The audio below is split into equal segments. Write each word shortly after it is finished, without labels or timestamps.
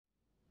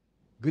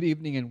Good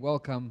evening and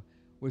welcome.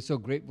 We're so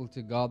grateful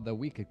to God that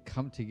we could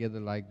come together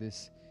like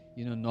this.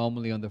 You know,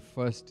 normally on the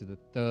 1st to the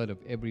 3rd of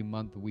every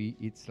month,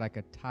 it's like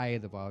a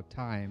tithe of our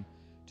time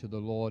to the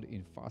Lord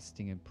in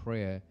fasting and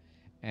prayer.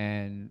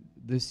 And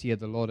this year,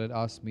 the Lord had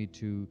asked me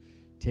to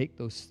take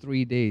those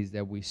 3 days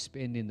that we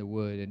spend in the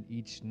Word and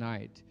each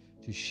night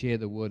to share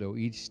the Word, or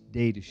each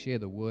day to share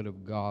the Word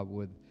of God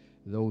with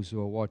those who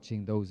are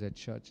watching, those at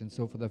church. And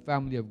so for the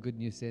family of Good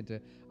News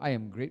Center, I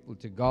am grateful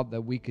to God that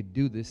we could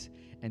do this.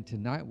 And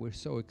tonight we're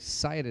so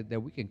excited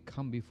that we can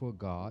come before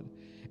God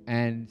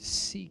and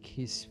seek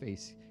His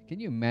face. Can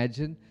you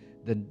imagine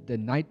the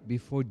night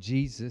before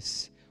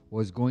Jesus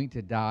was going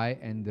to die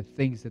and the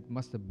things that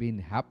must have been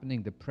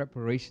happening, the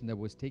preparation that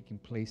was taking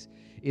place?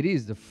 It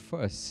is the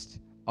 1st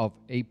of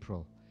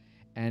April.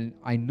 And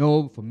I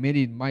know for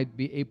many it might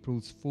be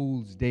April's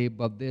Fool's Day,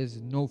 but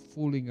there's no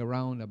fooling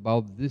around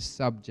about this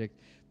subject,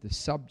 the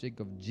subject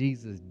of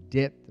Jesus'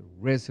 death,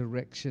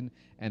 resurrection,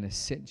 and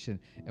ascension.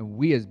 And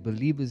we as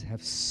believers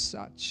have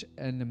such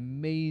an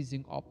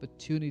amazing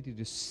opportunity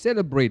to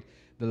celebrate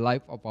the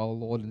life of our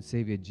Lord and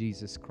Savior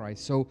Jesus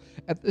Christ. So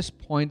at this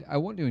point, I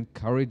want to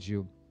encourage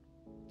you.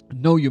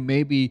 No, you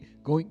may be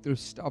going through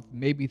stuff,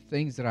 maybe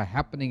things that are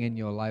happening in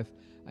your life.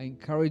 I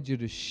encourage you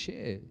to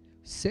share.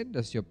 Send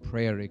us your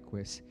prayer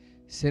requests.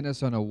 Send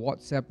us on a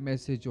WhatsApp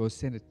message or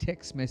send a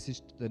text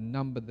message to the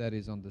number that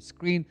is on the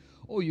screen,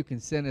 or you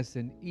can send us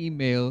an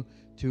email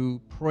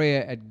to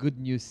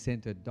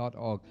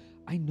prayer@goodnewscenter.org.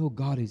 I know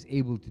God is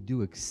able to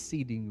do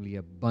exceedingly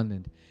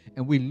abundant,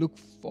 and we look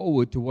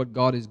forward to what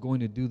God is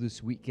going to do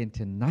this weekend.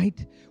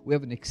 Tonight, we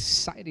have an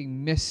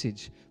exciting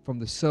message from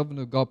the servant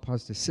of God,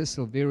 Pastor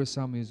Cecil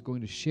Verasamy, who is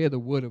going to share the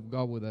word of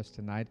God with us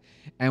tonight,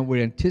 and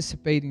we're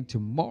anticipating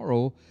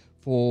tomorrow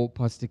for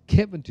Pastor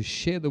Kevin to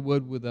share the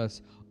word with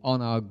us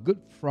on our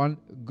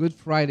Good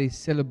Friday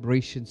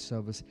celebration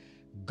service.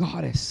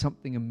 God has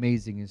something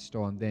amazing in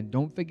store. And then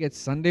don't forget,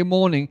 Sunday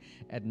morning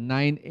at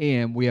 9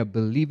 a.m., we are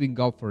believing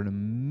God for an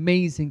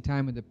amazing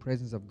time in the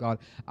presence of God.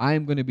 I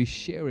am going to be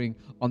sharing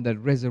on that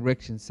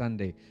Resurrection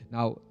Sunday.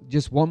 Now,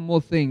 just one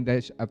more thing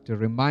that I have to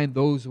remind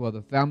those who are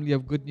the family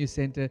of Good News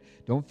Center.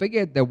 Don't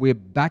forget that we're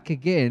back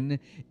again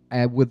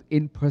with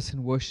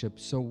in-person worship.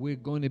 So we're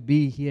going to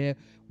be here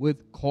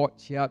with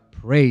Courtyard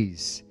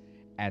Praise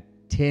at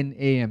 10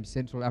 a.m.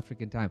 Central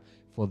African Time.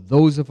 For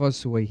those of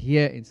us who are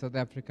here in South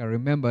Africa,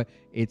 remember,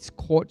 it's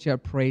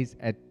Courtyard Praise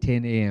at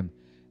 10 a.m.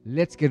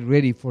 Let's get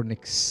ready for an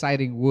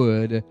exciting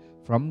word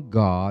from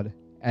God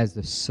as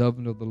the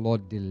servant of the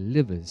Lord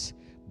delivers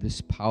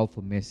this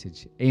powerful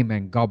message.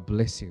 Amen. God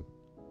bless you.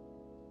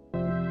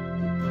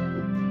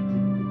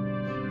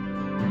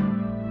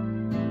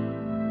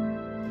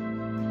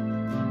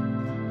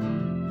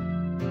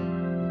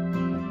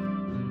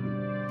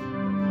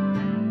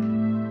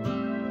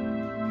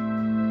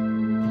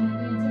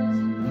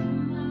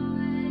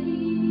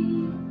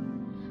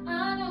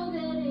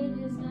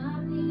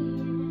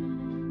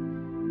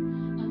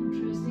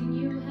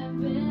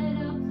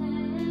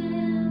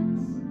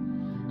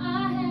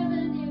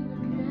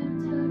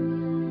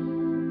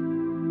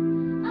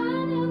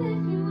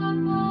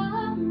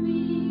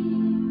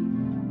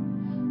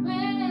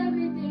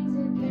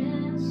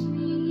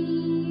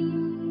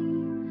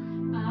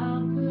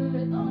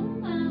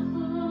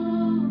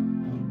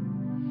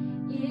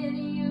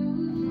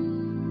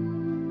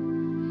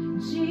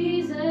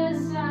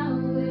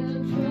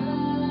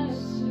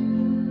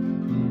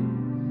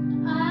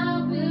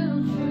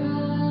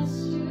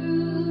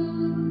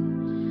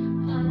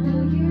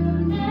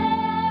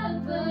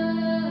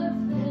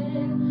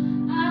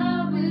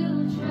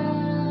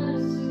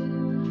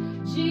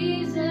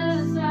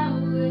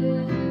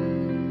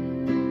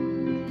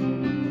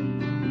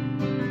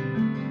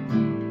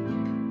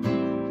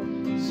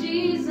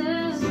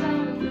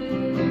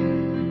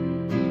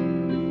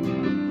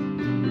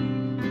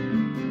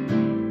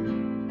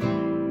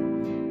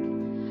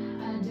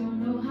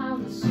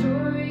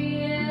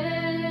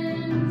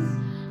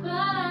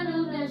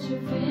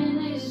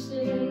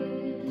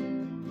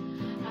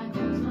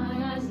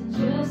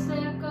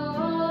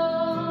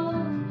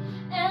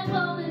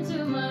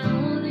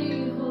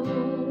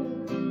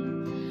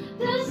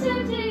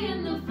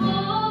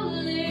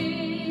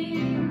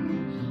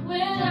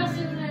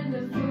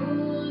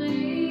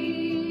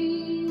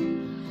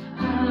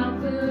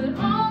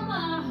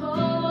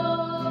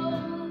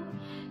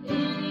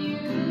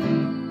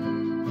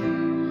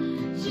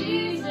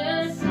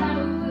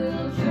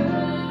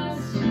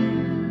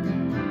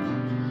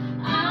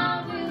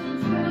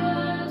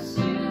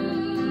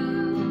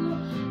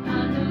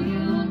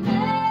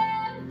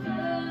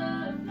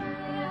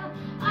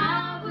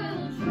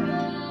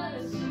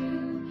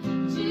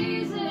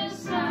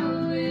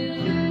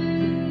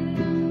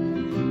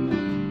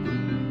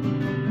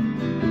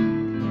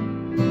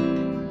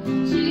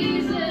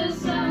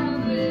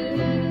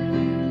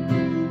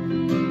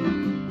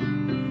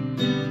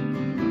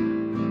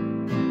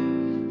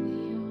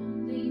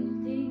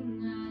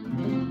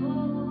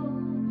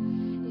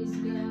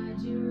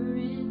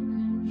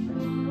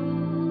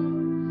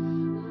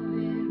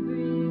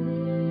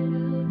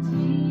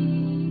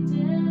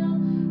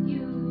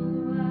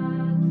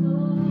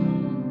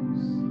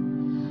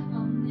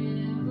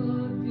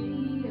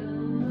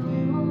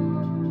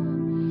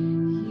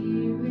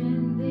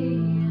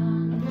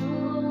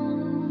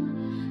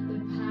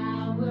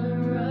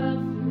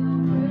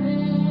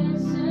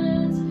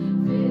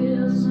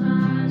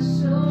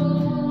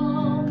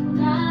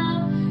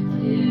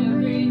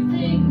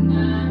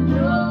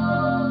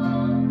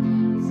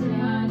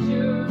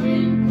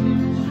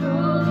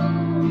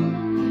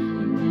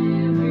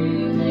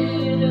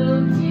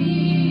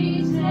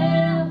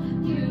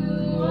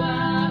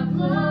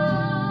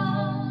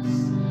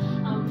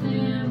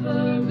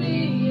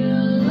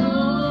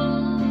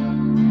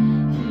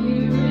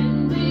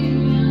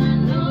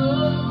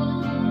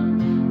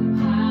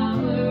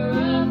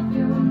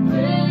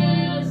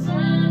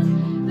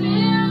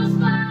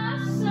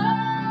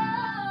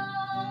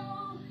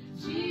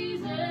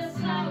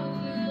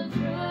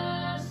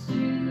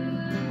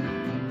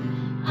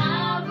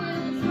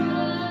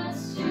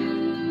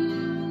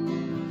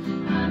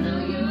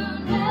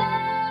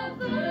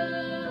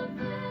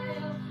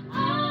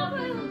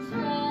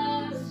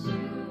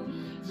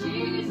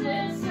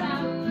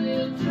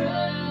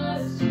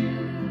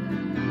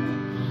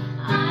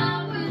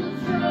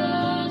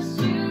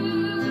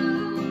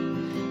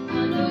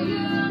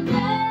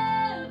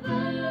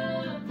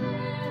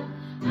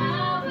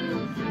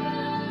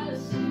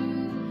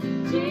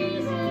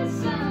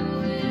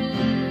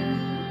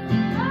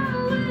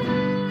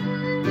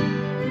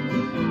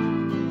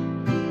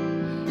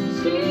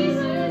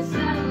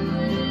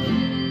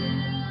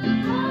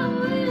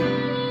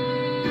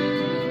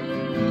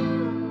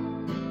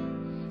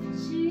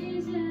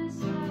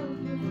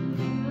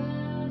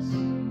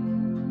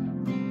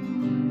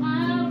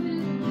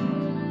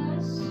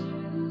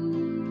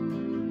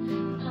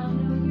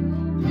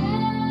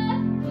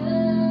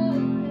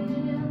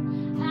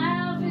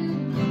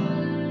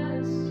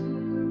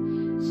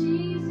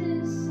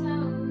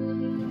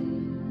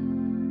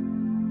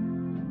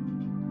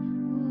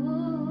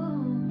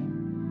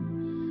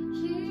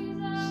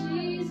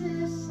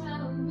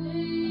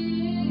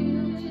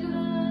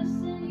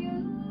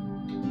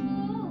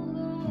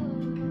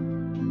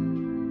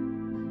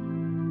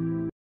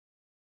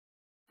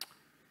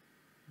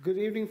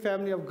 evening,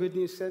 family of Good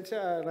News Center.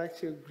 I'd like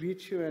to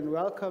greet you and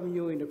welcome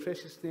you in the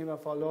precious name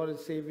of our Lord and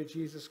Savior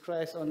Jesus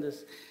Christ on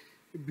this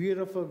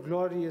beautiful,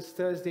 glorious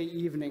Thursday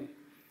evening.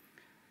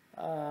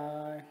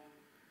 I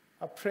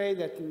pray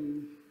that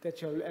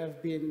you'll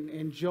have been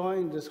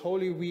enjoying this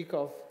holy week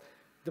of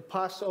the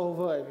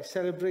Passover, as we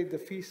celebrate the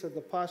feast of the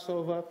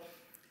Passover.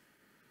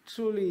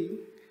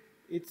 Truly,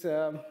 it's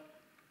a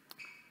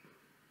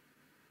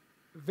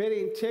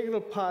very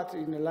integral part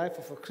in the life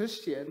of a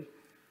Christian.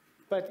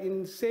 But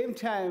in the same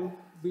time,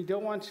 we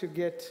don't want to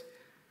get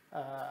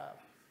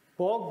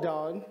bogged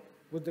down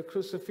with the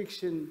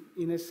crucifixion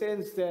in a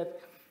sense that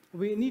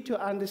we need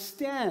to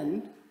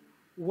understand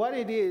what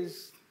it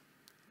is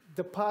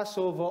the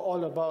Passover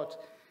all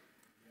about.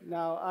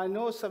 Now, I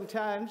know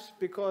sometimes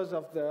because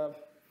of the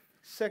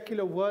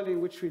secular world in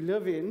which we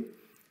live in,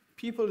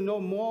 people know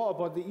more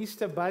about the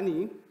Easter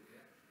Bunny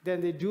than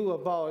they do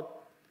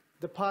about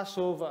the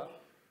Passover.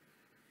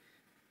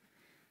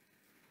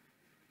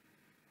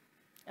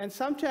 And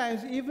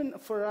sometimes, even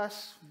for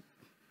us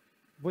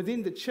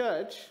within the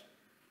church,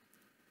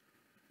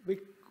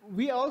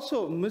 we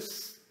also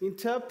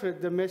misinterpret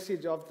the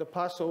message of the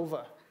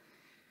Passover.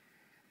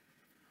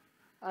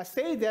 I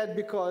say that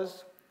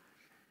because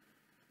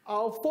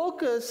our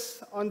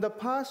focus on the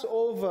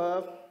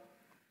Passover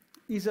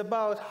is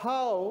about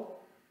how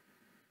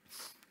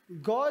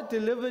God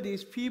delivered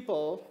his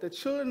people, the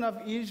children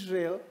of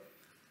Israel,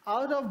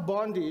 out of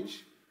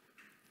bondage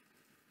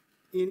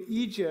in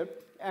Egypt,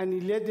 and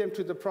he led them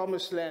to the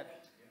promised land.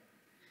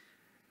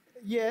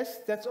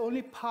 Yes, that's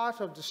only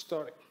part of the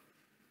story.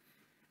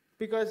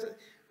 Because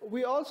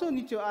we also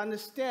need to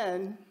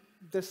understand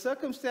the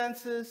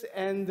circumstances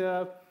and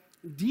the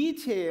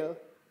detail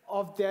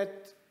of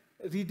that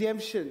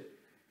redemption.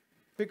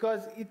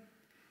 Because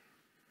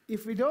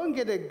if we don't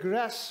get a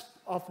grasp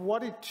of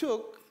what it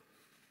took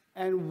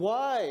and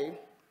why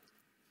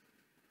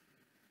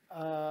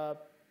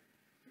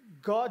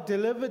God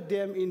delivered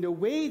them in the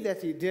way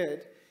that he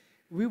did,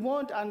 we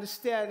won't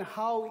understand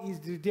how his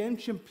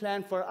redemption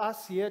plan for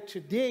us here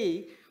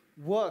today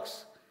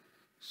works.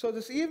 So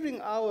this evening,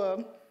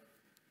 Judale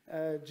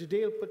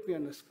put me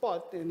on the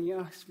spot, and he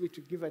asked me to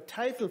give a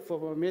title for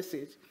my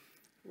message.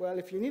 Well,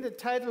 if you need a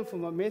title for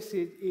my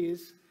message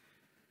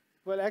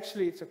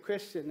actually it's a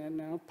question, and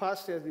now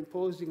Pastor has been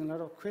posing a lot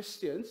of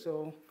questions,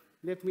 so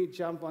let me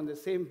jump on the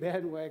same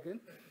bandwagon.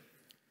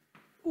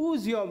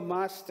 Who's your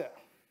master?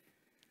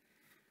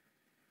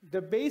 The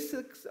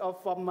basics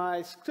of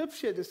my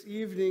scripture this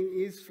evening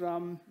is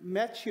from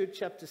Matthew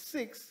chapter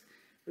 6,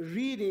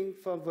 reading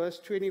from verse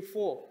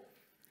 24.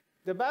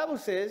 The Bible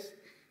says,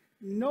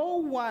 "No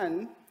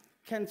one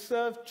can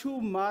serve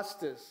two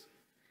masters,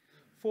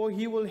 for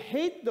he will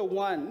hate the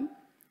one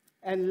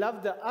and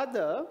love the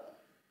other,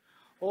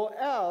 or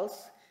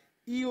else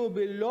he will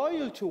be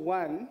loyal to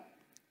one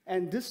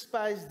and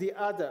despise the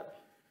other.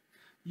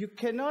 You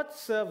cannot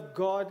serve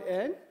God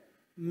and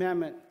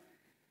mammon."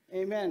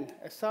 Amen.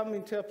 Some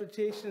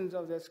interpretations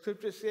of the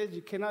scripture says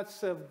you cannot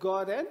serve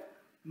God and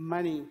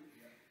money.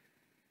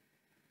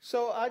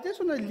 So I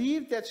just want to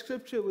leave that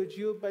scripture with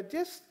you, but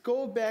just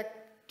go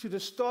back to the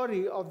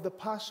story of the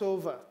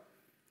Passover.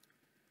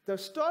 The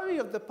story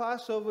of the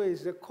Passover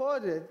is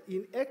recorded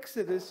in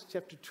Exodus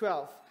chapter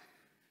 12.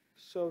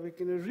 So we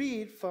can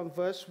read from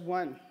verse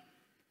 1.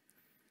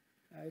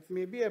 It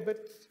may be a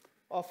bit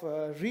of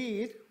a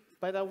read,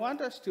 but I want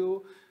us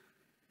to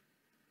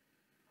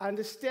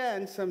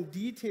understand some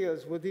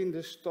details within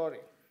this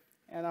story.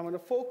 And I'm going to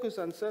focus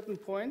on certain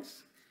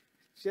points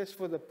just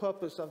for the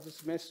purpose of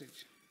this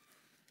message.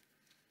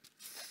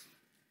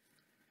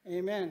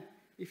 Amen.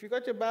 If you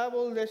got your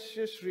Bible, let's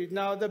just read.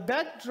 Now, the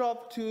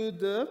backdrop to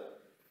the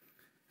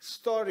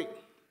story.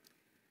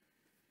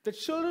 The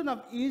children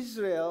of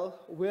Israel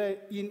were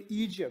in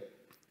Egypt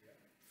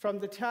from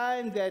the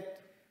time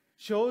that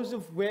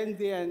Joseph went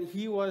there, and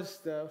he was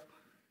the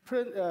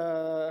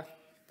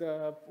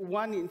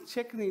one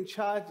second in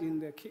charge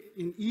in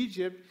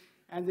Egypt,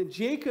 and then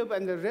Jacob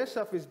and the rest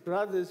of his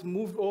brothers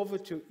moved over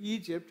to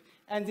Egypt,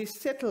 and they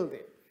settled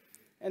there.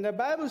 And the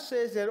Bible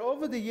says that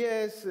over the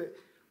years,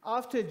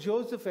 after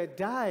Joseph had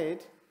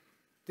died,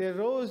 there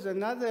rose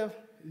another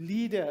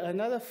leader,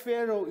 another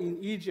Pharaoh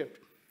in Egypt,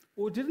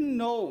 who didn't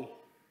know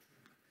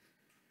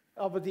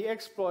about the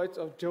exploits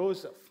of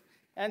Joseph.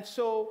 And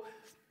so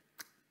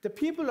the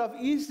people of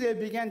Israel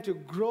began to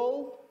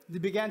grow, they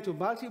began to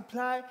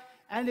multiply,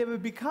 and they were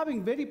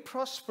becoming very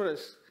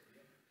prosperous.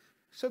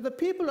 So the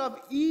people of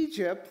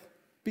Egypt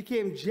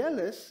became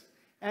jealous,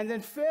 and then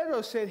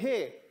Pharaoh said,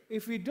 "Hey,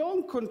 if we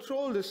don't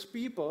control these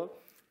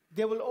people,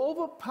 they will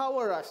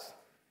overpower us,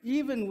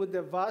 even with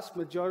the vast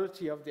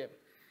majority of them."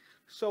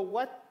 So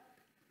what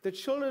the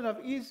children of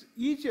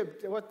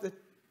Egypt, what they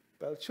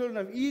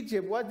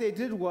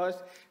did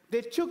was,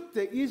 they took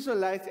the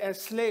Israelites as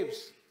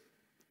slaves.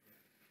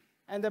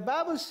 And the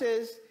Bible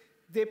says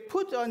they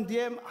put on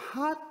them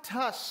hard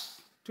tasks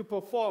to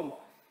perform.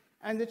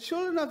 And the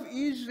children of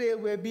Israel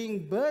were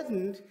being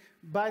burdened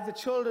by the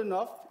children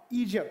of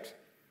Egypt.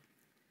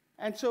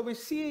 And so we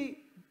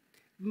see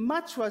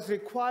much was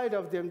required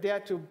of them. They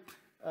had to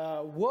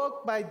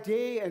work by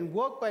day and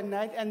work by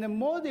night, and the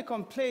more they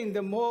complained,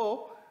 the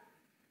more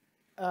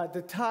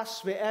the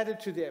tasks were added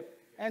to them.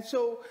 And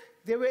so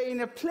they were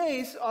in a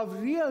place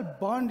of real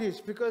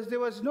bondage because there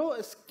was no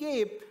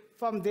escape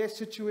from their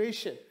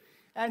situation.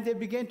 And they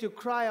began to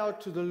cry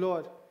out to the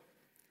Lord.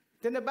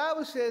 Then the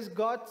Bible says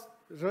God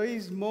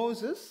raised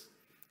Moses,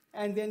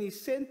 and then he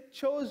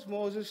chose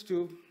Moses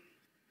to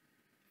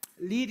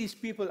lead his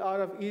people out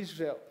of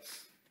Israel.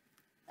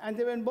 And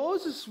then when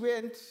Moses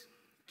went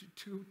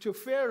to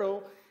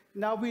Pharaoh,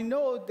 now we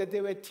know that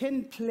there were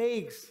 10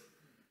 plagues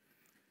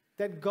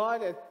that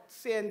God had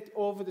sent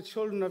over the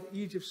children of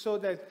Egypt so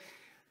that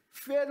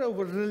Pharaoh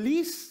would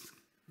release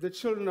the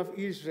children of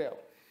Israel.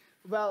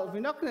 Well, we're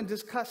not going to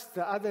discuss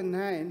the other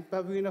 9,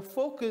 but we're going to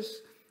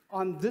focus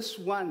on this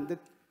one, the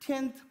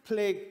 10th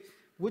plague,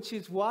 which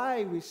is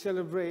why we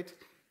celebrate,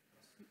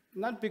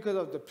 not because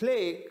of the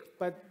plague,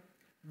 but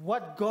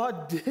what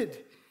God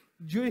did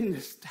during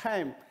this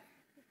time.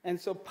 And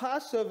so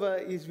Passover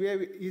is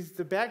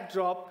the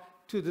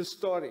backdrop to the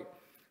story.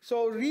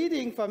 So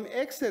reading from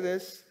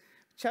Exodus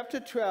chapter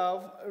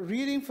 12,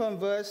 reading from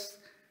verse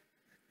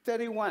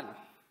 31.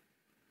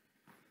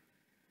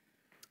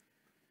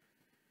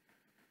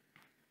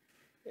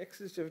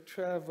 Exodus chapter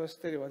 12, verse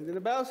 31. The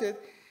Bible said,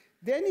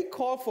 "Then he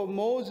called for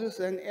Moses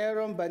and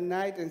Aaron by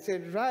night and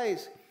said,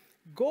 'Rise,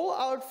 go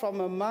out from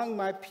among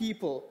my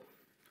people,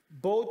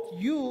 both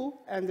you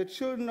and the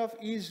children of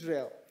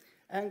Israel.'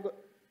 And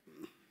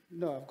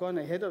no, I've gone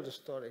ahead of the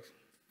story.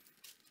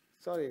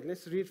 Sorry,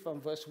 let's read from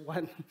verse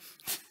 1.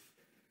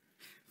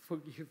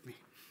 Forgive me.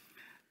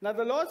 Now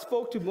the Lord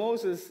spoke to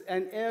Moses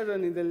and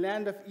Aaron in the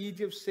land of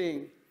Egypt,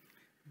 saying,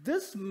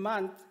 'This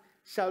month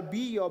shall be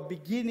your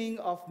beginning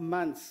of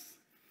months.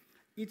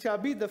 It shall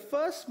be the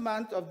first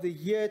month of the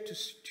year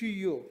to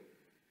you.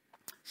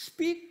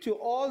 Speak to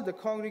all the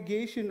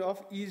congregation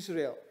of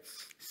Israel,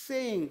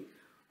 saying,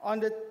 on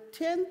the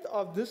 10th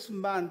of this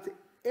month,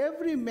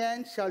 every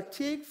man shall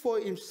take for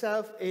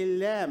himself a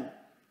lamb,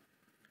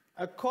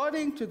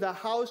 according to the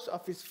house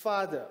of his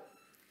father,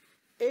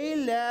 a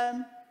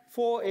lamb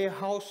for a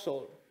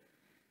household.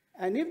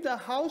 And if the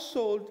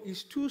household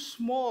is too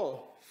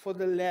small for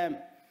the lamb,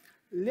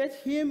 let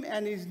him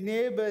and his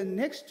neighbor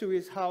next to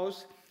his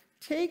house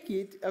take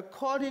it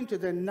according to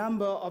the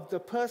number of the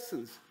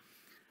persons.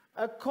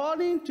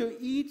 According to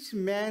each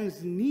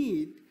man's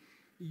need,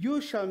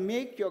 you shall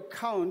make your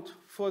count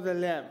for the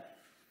lamb.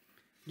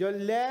 Your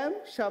lamb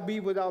shall be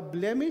without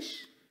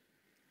blemish,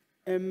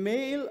 a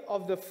male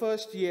of the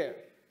first year.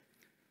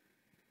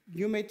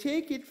 You may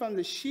take it from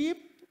the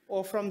sheep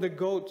or from the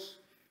goats.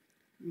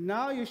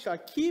 Now you shall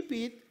keep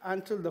it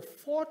until the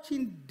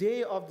 14th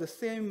day of the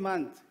same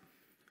month.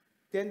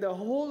 Then the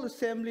whole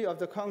assembly of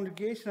the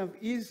congregation of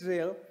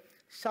Israel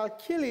shall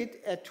kill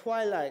it at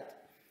twilight,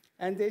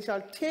 and they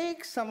shall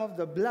take some of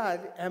the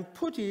blood and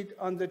put it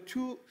on the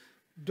 2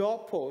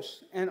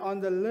 doorposts and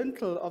on the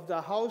lintel of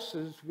the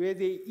houses where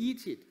they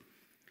eat it.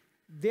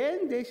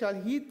 Then they shall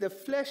heat the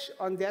flesh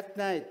on that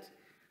night,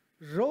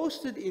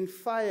 roasted in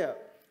fire,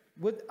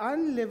 with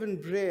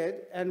unleavened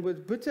bread, and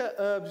with bitter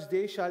herbs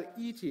they shall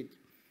eat it.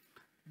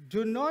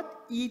 Do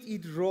not eat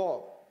it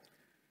raw,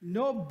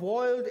 nor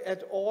boiled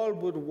at all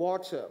with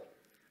water,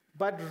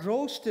 but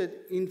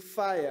roasted in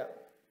fire,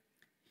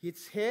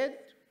 its head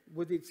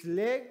with its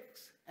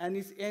legs and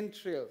its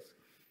entrails.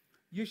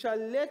 You shall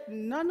let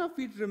none of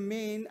it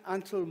remain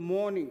until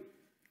morning.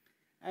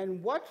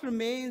 And what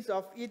remains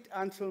of it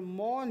until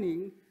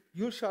morning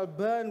you shall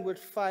burn with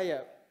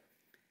fire.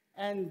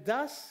 And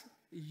thus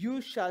you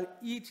shall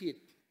eat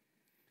it,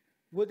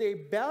 with a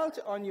belt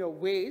on your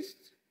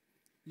waist,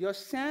 your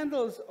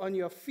sandals on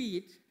your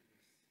feet,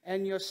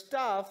 and your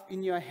staff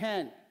in your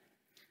hand.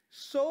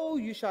 So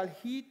you shall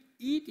eat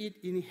it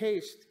in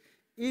haste.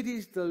 It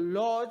is the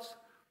Lord's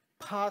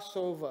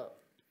Passover.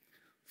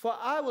 For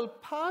I will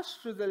pass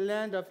through the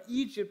land of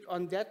Egypt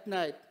on that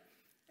night,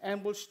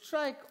 and will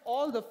strike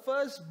all the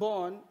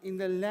firstborn in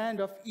the land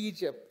of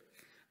Egypt,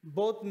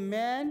 both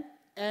man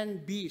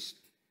and beast.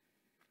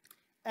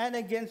 And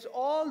against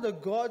all the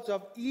gods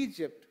of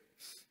Egypt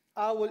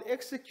I will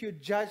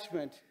execute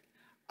judgment.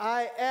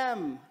 I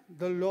am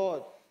the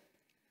Lord.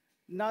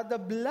 Now the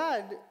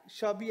blood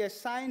shall be a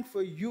sign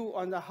for you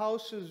on the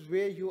houses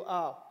where you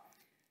are.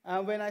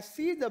 And when I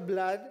see the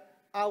blood,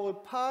 I will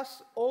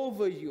pass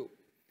over you,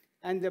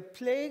 and the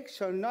plague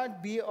shall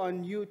not be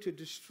on you to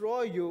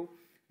destroy you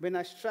when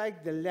I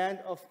strike the land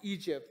of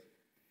Egypt.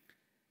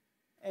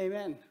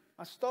 Amen.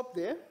 I'll stop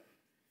there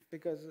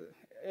because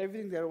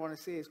everything that I want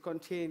to say is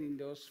contained in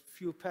those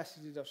few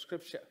passages of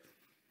Scripture.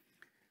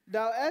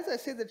 Now, as I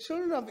said, the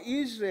children of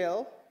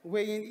Israel were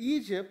in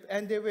Egypt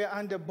and they were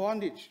under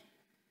bondage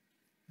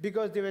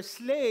because they were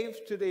slaves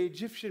to the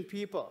Egyptian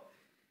people.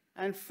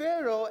 And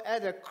Pharaoh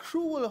had a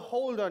cruel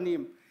hold on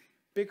him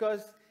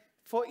because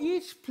for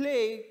each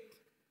plague,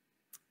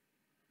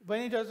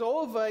 when it was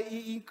over,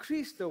 he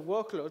increased the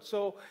workload.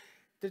 So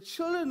the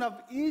children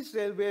of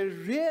Israel were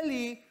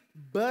really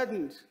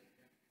burdened.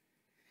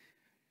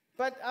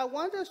 But I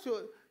want us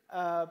to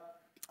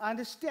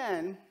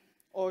understand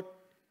or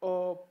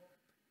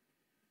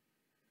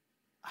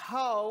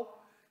how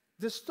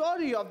the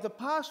story of the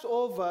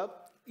Passover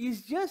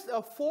is just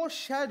a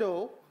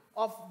foreshadow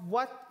of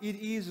what it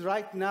is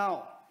right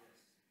now.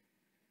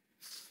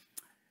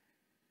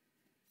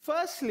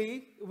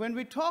 Firstly, when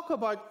we talk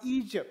about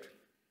Egypt,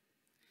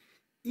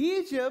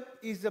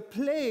 Egypt is a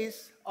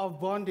place of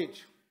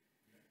bondage.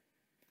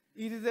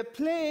 It is a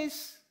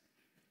place,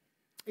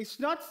 it's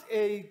not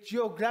a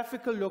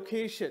geographical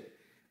location.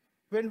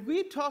 When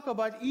we talk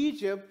about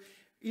Egypt,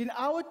 in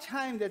our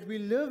time that we're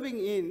living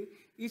in,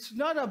 it's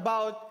not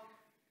about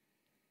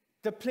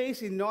the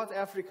place in North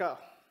Africa,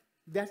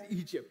 that's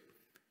Egypt.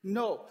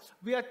 No,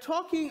 we are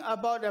talking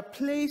about a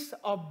place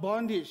of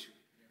bondage.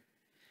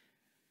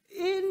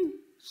 In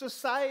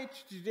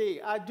society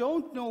today, I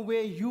don't know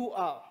where you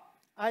are.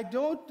 I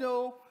don't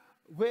know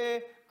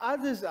where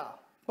others are.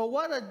 But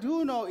what I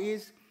do know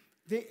is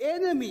the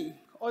enemy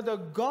or the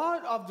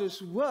God of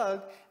this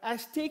world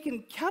has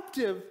taken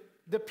captive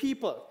the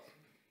people.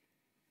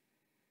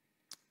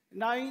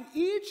 Now in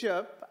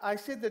Egypt, I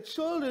said the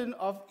children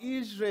of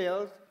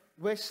Israel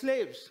were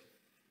slaves.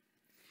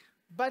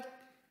 But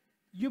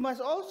you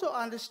must also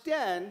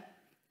understand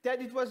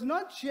that it was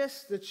not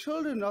just the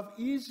children of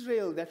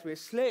Israel that were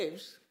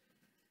slaves.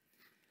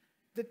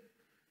 The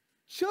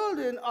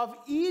children of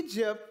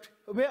Egypt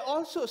were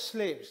also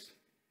slaves,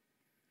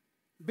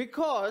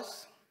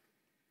 because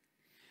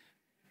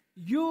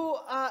you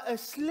are a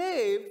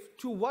slave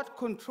to what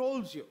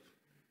controls you.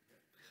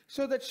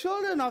 So the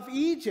children of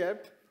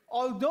Egypt,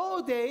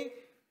 although they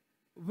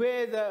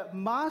were the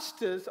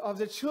masters of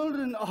the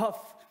children of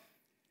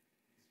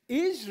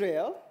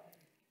Israel,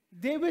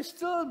 they were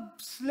still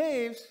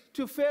slaves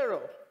to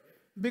Pharaoh.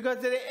 Because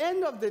at the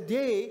end of the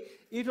day,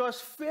 it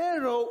was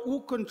Pharaoh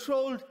who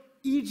controlled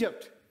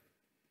Egypt.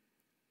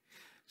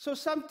 So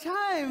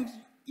sometimes,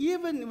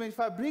 even if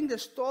I bring the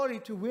story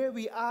to where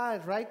we are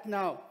right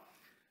now,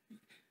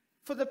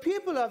 for the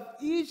people of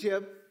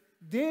Egypt,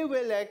 they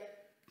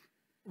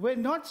were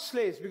not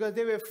slaves, because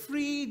they were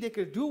free, they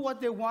could do what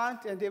they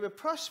want, and they were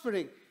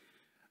prospering.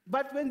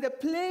 But when the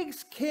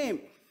plagues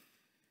came,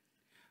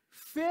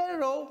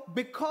 Pharaoh,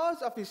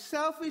 because of his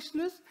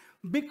selfishness,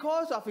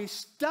 because of his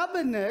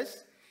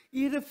stubbornness,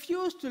 he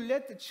refused to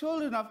let the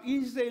children of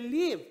Israel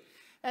live.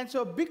 And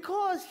so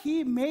because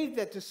he made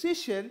that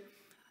decision,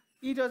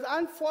 it was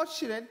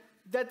unfortunate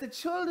that the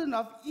children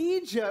of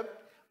Egypt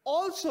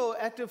also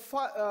had to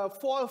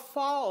fall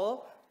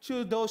foul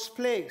to those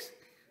plagues.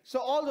 So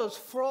all those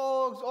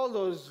frogs, all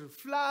those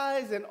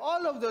flies, and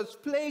all of those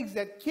plagues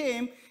that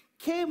came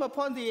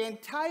upon the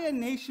entire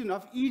nation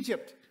of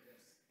Egypt,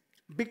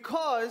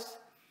 because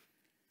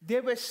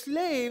they were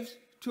slaves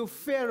to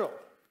Pharaoh.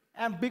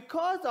 And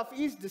because of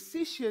his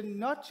decision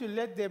not to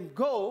let them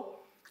go,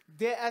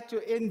 they had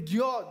to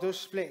endure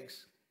those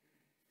plagues.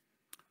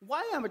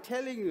 Why am I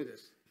telling you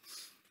this?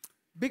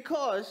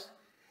 Because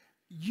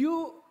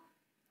you,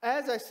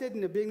 as I said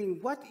in the beginning,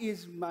 what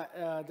is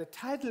the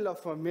title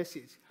of our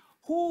message?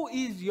 Who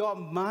is your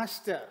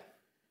master?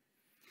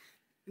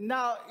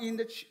 Now,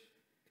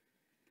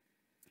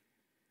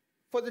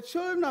 for the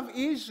children of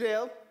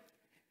Israel,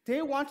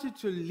 they wanted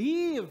to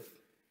leave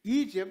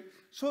Egypt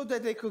so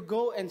that they could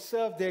go and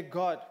serve their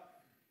God.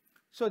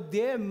 So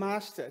their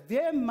master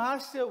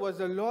was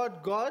the Lord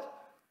God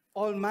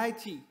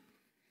Almighty.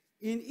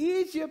 In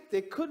Egypt,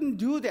 they couldn't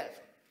do that,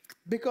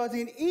 because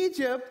in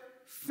Egypt,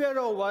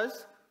 Pharaoh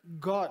was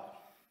God.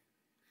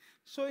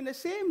 So in the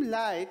same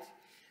light,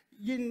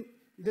 in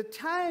the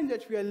time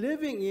that we are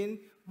living in,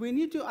 we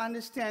need to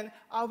understand,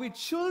 are we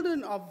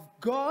children of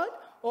God,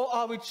 or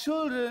are we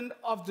children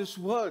of this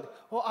world?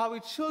 Or are we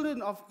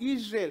children of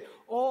Israel?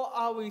 Or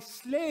are we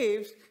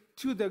slaves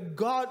to the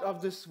God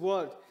of this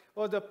world,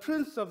 or the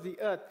prince of the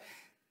earth?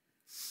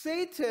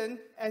 Satan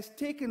has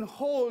taken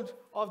hold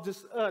of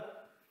this earth,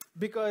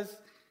 because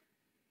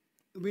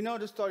we know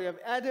the story of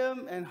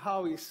Adam and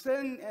how he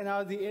sinned and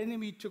how the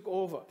enemy took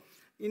over.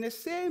 In the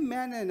same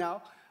manner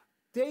now,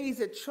 there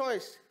is a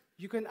choice.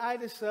 You can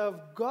either serve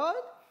God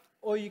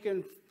or you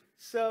can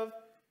serve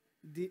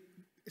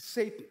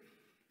Satan.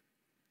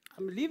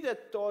 I'm going to leave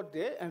that thought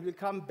there and we'll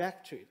come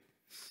back to it.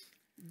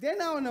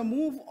 Then I want to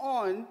move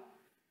on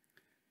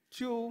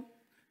to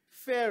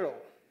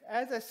Pharaoh.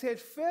 As I said,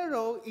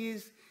 Pharaoh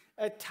is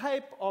a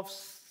type of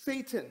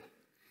Satan,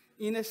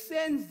 in a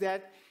sense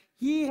that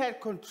he had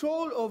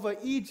control over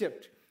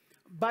Egypt,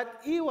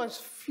 but he was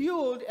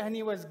fueled and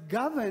he was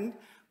governed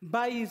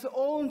by his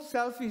own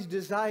selfish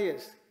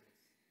desires.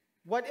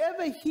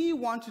 Whatever he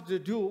wanted to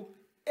do,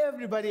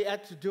 everybody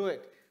had to do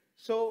it.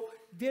 So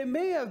there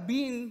may have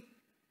been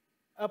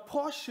a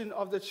portion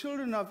of the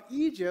children of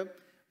Egypt,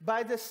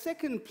 by the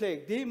second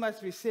plague, they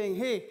must be saying,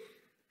 hey,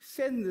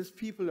 send these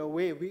people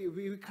away.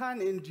 We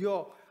can't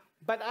endure.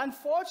 But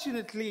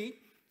unfortunately,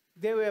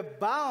 they were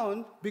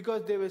bound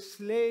because they were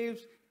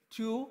slaves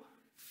to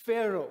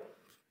Pharaoh.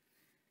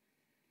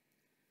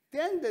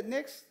 Then the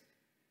next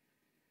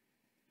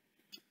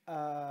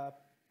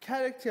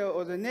character,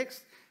 or the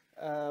next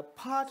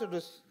part of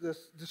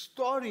the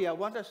story I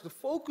want us to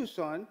focus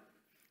on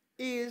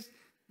is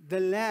the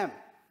lamb.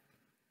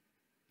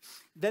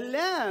 The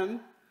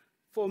lamb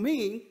for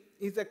me,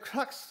 is the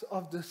crux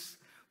of this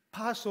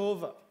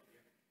Passover.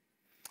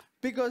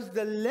 Because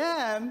the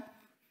lamb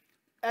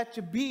had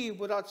to be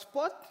without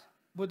spot,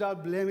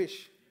 without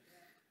blemish.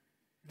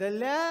 The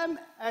lamb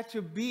had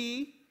to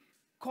be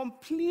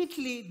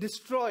completely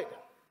destroyed.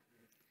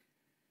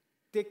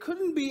 There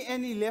couldn't be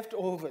any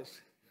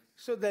leftovers.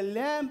 So the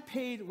lamb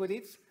paid with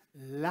its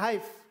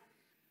life.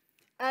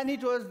 And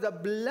it was the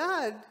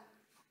blood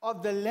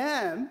of the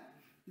lamb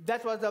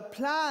that was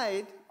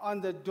applied on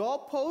the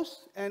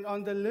doorposts and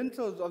on the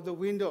lintels of the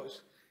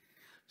windows.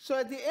 So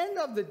at the end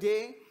of the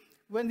day,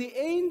 when the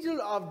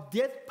angel of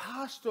death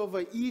passed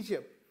over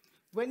Egypt,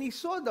 when he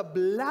saw the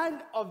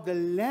blood of the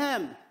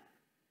lamb,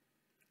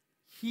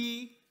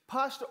 he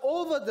passed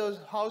over those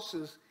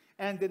houses,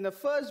 and then the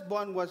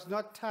firstborn was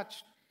not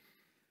touched.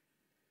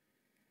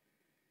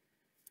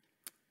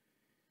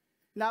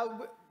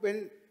 Now,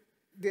 when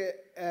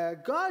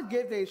God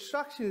gave the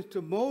instructions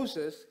to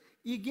Moses,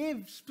 he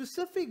gave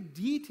specific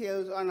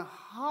details on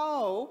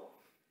how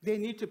they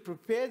need to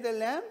prepare the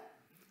lamb.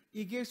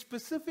 He gave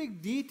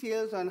specific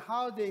details on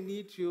how they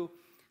need to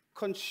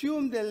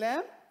consume the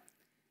lamb,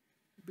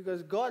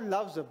 because God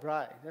loves the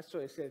bride. That's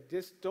why he said,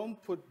 just don't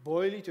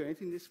boil it or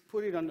anything, just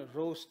put it on a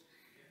roast.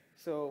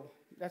 So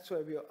that's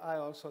why I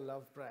also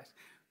love brides.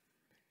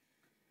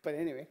 But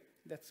anyway,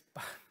 that's...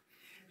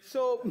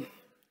 So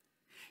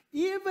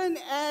even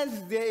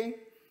as they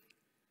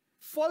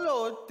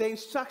followed the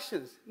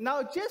instructions,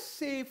 now just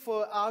say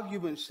for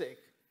argument's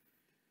sake,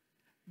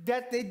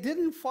 that they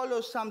didn't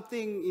follow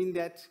something in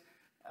that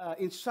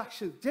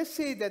instruction. Just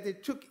say that they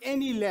took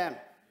any lamb.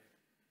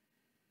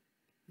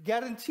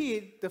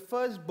 Guaranteed the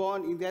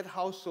firstborn in that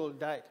household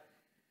died.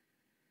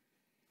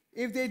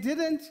 If they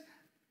didn't,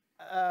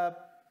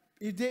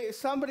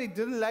 somebody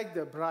didn't like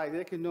the bride, they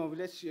reckon, no,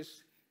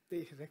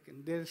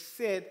 they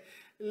said,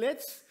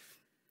 let's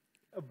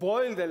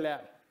boil the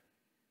lamb.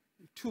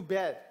 Too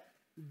bad.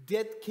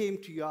 Death came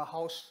to your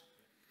house.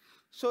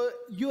 So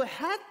you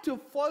had to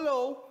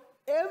follow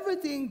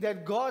everything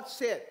that God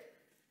said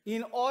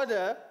in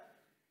order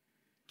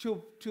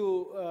to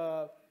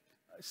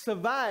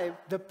survive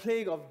the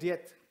plague of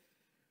death.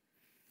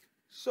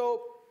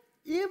 So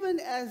even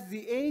as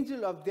the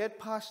angel of death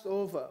passed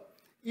over,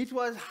 it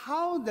was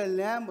how the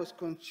lamb was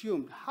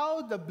consumed,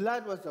 how the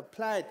blood was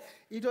applied.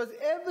 It was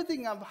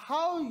everything of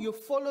how you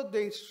followed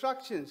the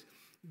instructions.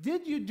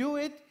 Did you do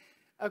it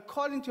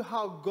according to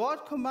how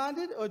God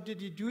commanded, or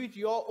did you do it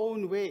your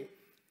own way?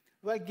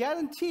 Well,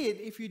 guaranteed,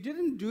 if you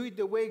didn't do it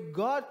the way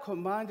God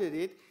commanded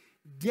it,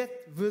 death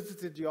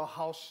visited your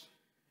house.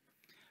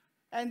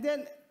 And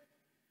then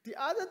the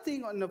other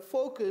thing on the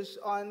focus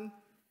on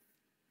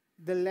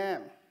the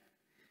lamb,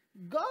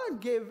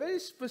 God gave very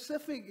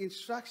specific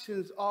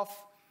instructions of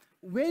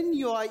when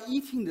you are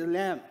eating the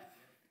lamb.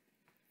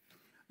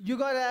 You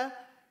gotta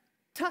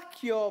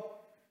tuck your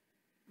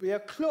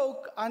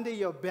cloak under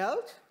your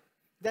belt.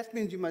 That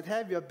means you must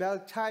have your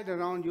belt tied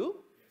around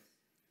you.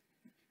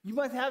 You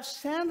must have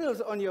sandals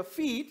on your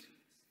feet,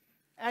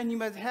 and you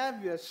must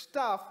have your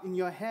staff in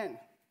your hand.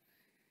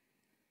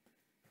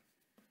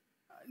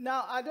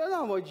 Now, I don't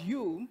know about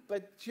you,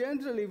 but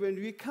generally when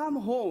we come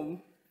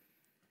home,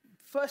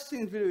 first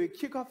thing we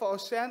kick off our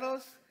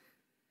sandals.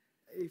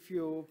 If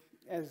you,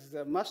 as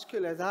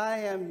muscular as I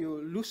am,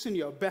 you loosen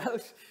your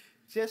belt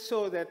just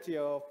so that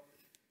your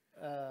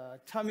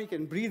tummy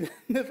can breathe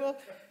a little.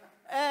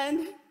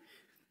 And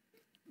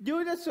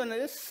you just want to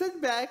just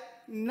sit back,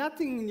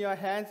 nothing in your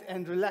hands,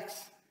 and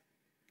relax.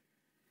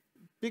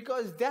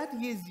 Because that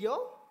is your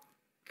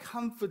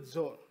comfort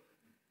zone.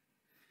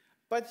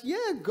 But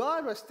here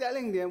God was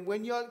telling them,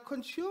 when you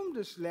consume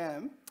this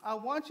lamb, I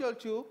want you all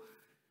to,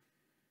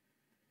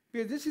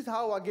 because this is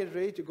how I get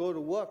ready to go to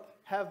work.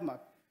 Have my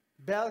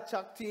belt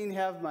tucked in,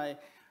 have my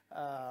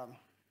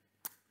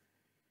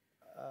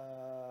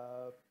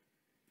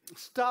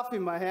staff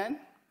in my hand.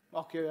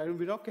 Okay,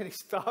 we're not getting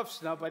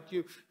staffs now, but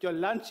your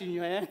lunch in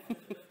your hand.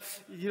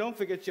 You don't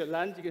forget your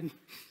lunch.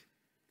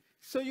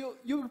 So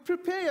you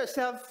prepare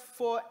yourself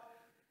for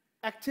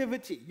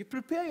activity. You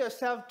prepare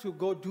yourself to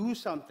go do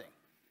something.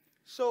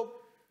 So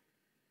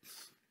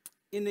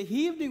in the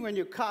evening when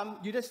you come,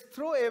 you just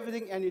throw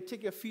everything and you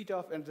take your feet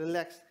off and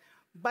relax.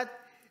 But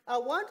I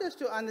want us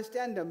to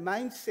understand the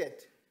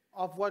mindset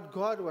of what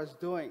God was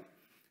doing.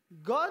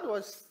 God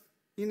was,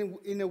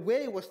 in a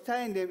way, was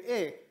telling them,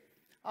 hey,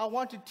 I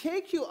want to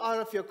take you out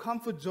of your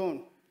comfort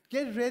zone.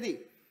 Get ready,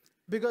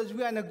 because we're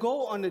going to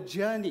go on a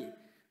journey.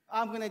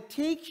 I'm going to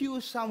take you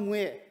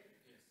somewhere. Yes.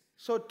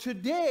 So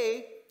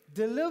today,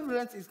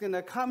 deliverance is going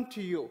to come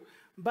to you.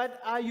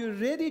 But are you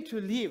ready to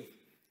leave?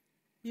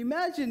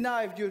 Imagine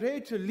now if you're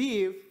ready to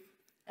leave,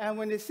 and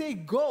when they say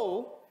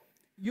go,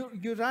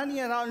 you're running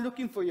around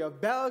looking for your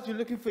belts, you're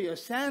looking for your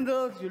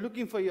sandals, you're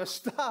looking for your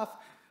stuff.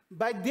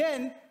 But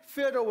then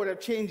Pharaoh would have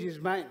changed his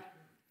mind.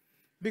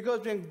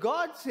 Because when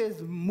God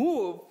says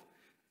move,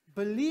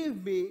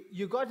 believe me,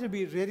 you got to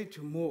be ready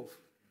to move.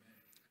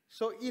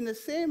 So in the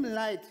same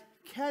light,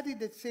 carry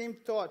the same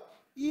thought,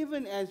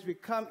 even as we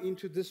come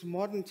into this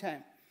modern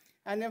time.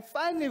 And then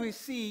finally we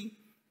see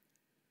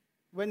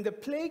when the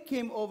plague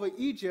came over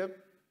Egypt,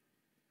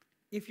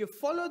 if you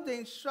followed the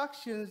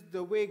instructions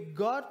the way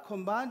God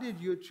commanded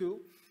you to,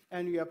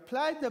 and you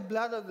applied the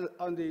blood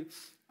on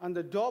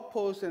the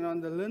doorposts and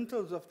on the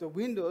lintels of the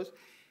windows,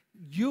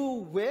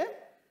 you were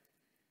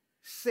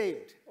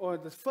saved, or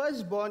the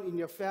firstborn in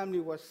your family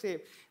was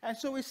saved. And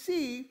so we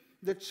see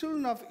the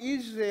children of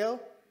Israel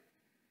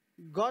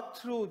got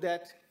through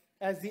that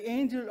as the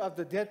angel of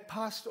the dead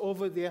passed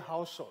over their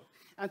household.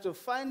 And so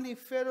finally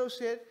Pharaoh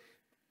said,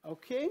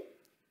 okay,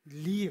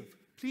 leave.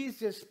 Please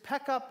just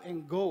pack up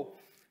and go.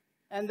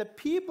 And the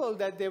people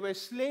that they were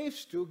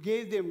slaves to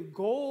gave them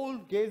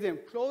gold, gave them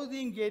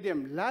clothing, gave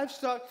them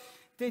livestock.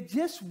 They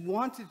just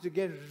wanted to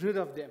get rid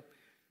of them.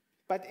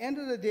 But at the end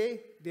of the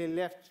day, they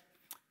left.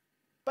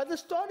 But the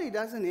story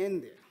doesn't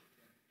end there.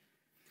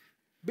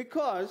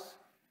 Because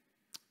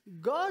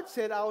God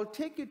said, I will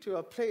take you to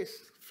a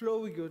place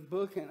flowing with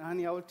milk and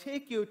honey. I will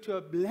take you to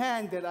a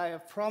land that I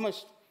have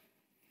promised.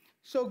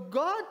 So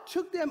God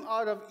took them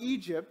out of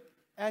Egypt,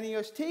 and he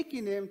was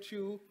taking them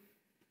to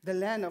the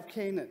land of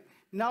Canaan.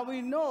 Now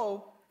we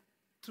know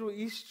through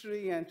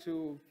history and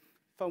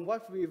from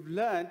what we've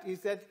learned is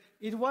that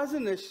it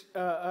wasn't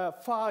a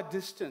far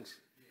distance.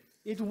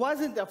 It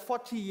wasn't a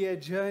 40-year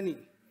journey.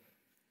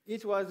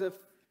 It was a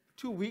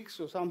 2 weeks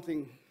or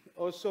something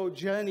or so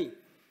journey.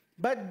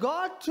 But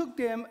God took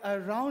them a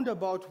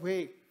roundabout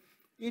way.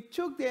 It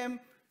took them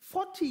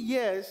 40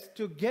 years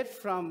to get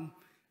from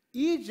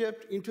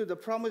Egypt into the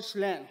promised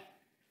land.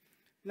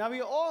 Now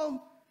we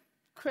all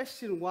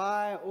question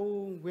why,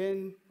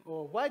 when,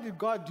 or why did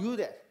God do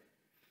that?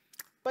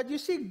 But you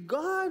see,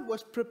 God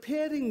was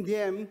preparing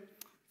them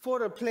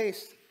for a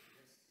place.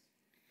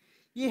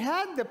 He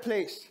had the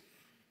place.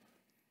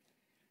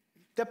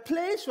 The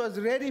place was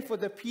ready for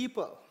the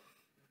people.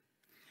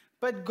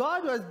 But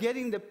God was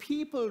getting the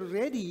people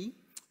ready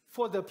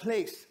for the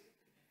place.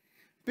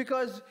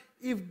 Because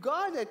if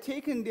God had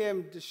taken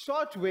them the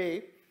short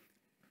way,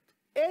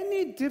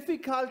 any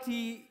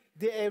difficulty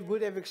they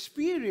would have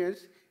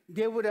experienced,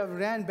 they would have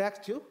ran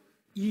back to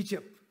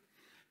Egypt.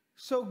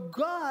 So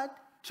God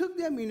took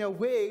them in a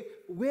way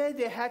where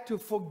they had to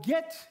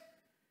forget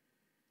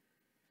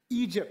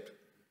Egypt,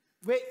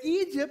 where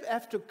Egypt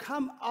had to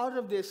come out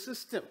of their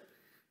system,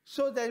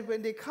 so that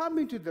when they come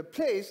into the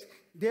place,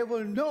 they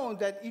will know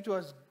that it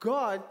was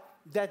God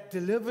that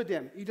delivered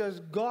them. It was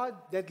God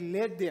that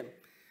led them.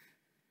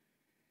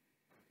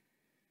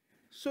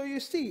 So you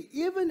see,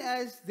 even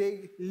as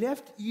they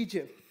left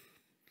Egypt,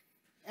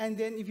 and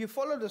then if you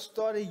follow the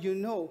story, you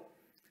know,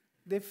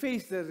 they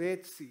faced the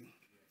Red Sea.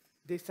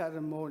 They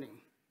started mourning.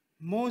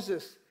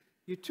 Moses,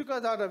 you took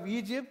us out of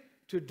Egypt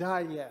to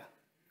die here.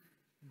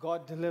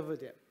 God delivered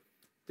them.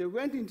 They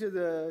went into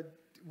the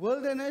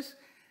wilderness.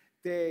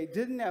 They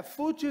didn't have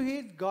food to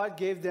eat. God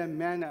gave them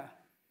manna.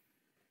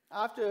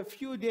 After a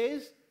few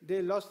days,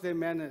 they lost their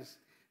manners.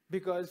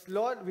 Because,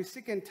 Lord, we're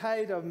sick and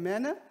tired of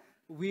manna.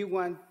 We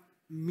want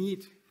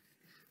meat.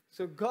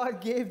 So God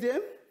gave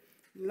them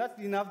not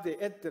enough. They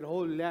ate the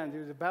whole land.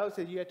 The Bible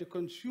said you had to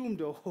consume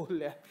the whole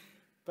land.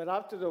 But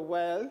after a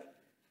while,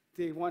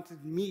 they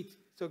wanted meat.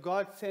 So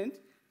God sent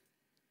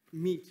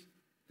meat,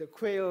 the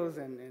quails,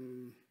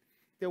 and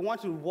they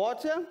wanted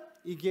water.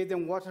 He gave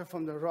them water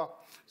from the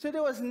rock. So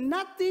there was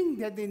nothing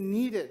that they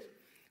needed.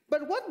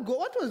 But what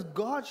was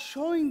God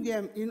showing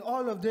them in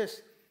all of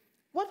this?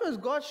 What was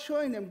God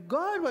showing them?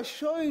 God was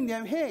showing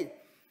them, hey,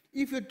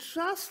 if you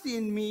trust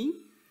in me,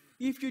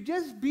 if you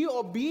just be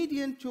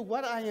obedient to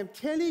what I am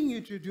telling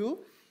you to do,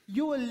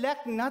 you will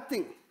lack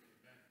nothing.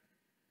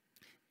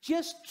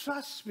 Just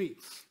trust me.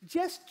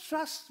 Just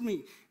trust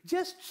me.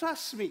 Just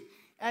trust me.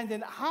 And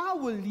then I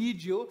will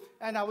lead you,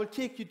 and I will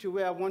take you to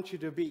where I want you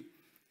to be.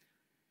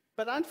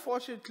 But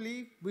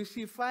unfortunately, we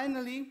see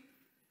finally,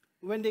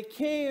 when they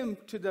came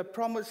to the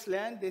promised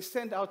land, they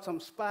sent out some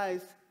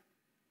spies.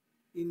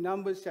 In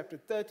Numbers chapter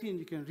 13,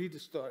 you can read the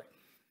story.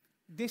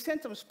 They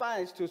sent some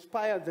spies to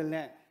spy out the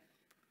land.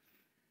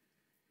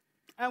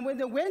 And when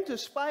they went to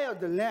spy out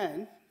the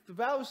land, the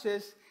Bible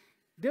says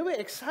they were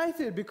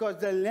excited because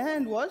the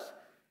land was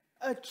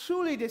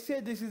truly, they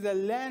said, this is a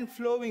land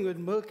flowing with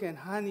milk and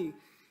honey.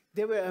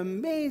 They were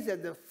amazed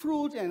at the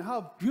fruit and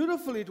how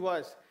beautiful it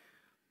was.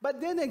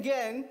 But then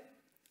again,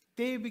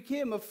 they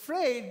became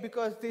afraid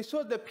because they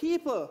saw the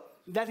people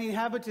that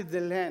inhabited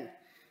the land.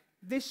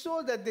 They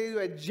saw that they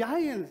were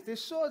giants. They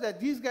saw that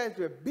these guys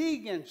were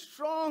big and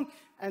strong,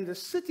 and the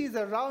cities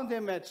around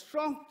them had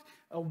strong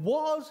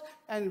walls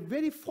and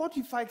very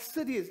fortified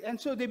cities. And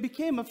so they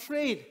became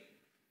afraid.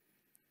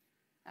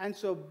 And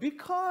so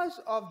because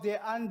of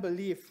their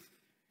unbelief,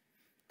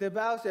 the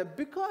Bible said,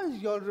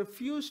 because you all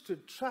refused to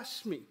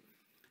trust me,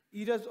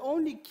 it was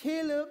only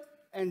Caleb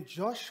and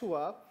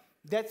Joshua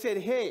that said,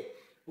 hey,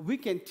 we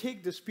can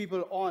take these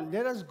people on.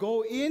 Let us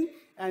go in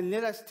and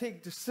let us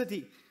take the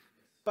city.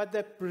 But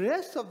the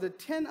rest of the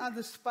 10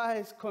 other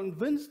spies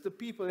convinced the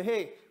people,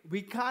 hey,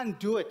 we can't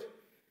do it.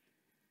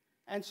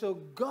 And so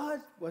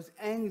God was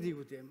angry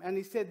with them. And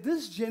he said,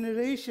 this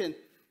generation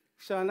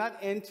shall not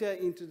enter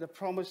into the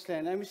promised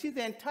land. And we see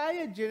the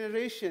entire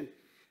generation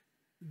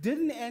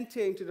didn't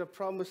enter into the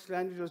promised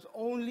land. It was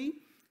only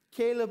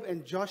Caleb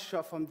and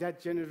Joshua from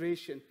that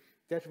generation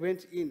that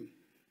went in.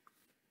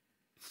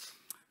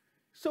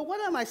 So what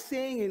am I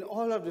saying in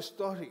all of the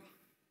story?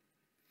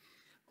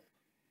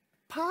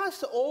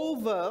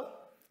 Passover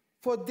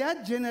for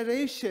that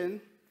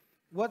generation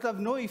was of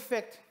no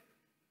effect,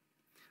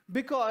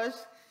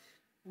 because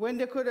when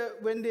they could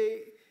have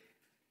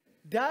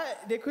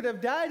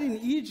died in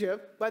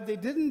Egypt, but they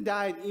didn't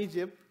die in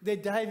Egypt, they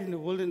died in the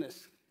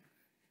wilderness.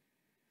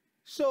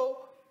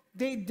 So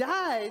they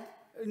died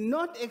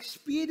not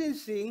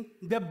experiencing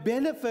the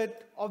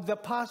benefit of the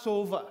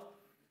Passover.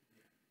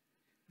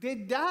 They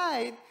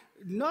died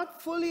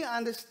not fully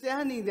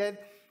understanding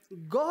that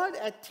God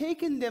had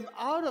taken them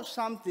out of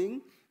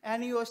something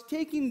and he was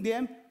taking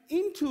them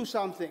into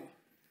something.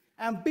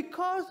 And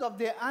because of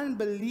their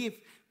unbelief,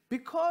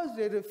 because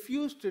they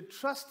refused to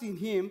trust in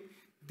him,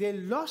 they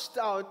lost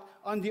out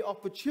on the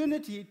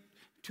opportunity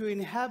to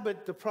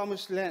inhabit the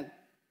promised land.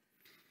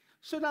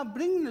 So now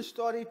bringing the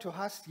story to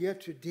us here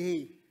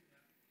today,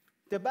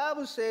 the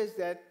Bible says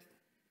that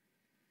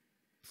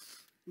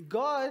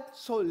God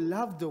so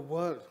loved the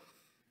world.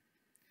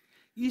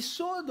 He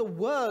saw the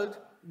world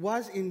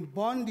was in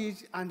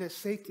bondage under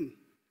Satan.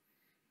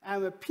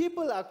 And when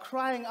people are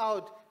crying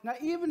out, now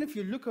even if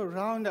you look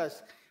around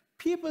us,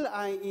 people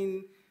are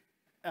in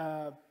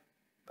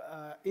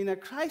a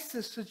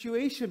crisis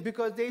situation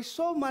because there's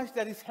so much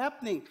that is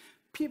happening.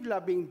 People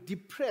are being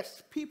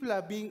depressed. People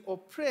are being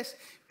oppressed.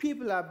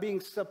 People are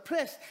being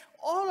suppressed.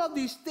 All of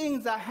these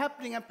things are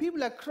happening and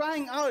people are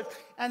crying out.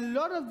 And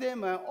all of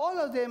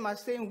them are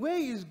saying, where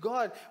is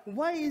God?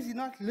 Why is he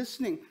not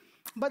listening?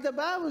 But the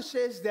Bible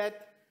says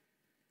that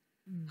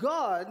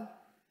God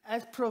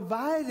has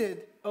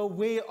provided a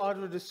way out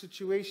of the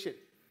situation.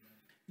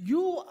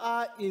 You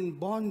are in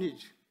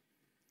bondage.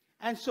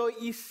 And so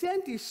he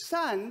sent his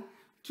son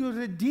to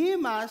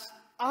redeem us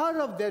out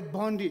of that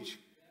bondage.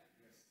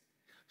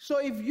 So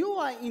if you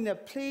are in a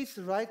place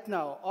right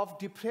now of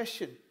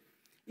depression,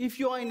 if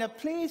you are in a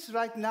place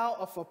right now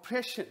of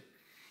oppression,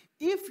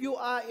 if you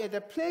are at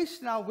a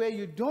place now where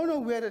you don't know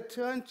where to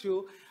turn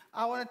to,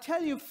 I want to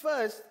tell you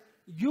first,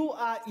 you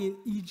are in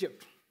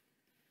Egypt.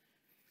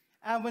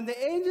 And when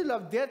the angel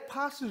of death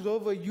passes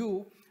over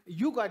you,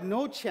 you got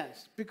no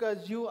chance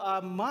because you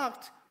are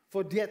marked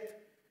for death.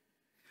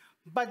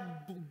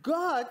 But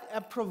God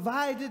has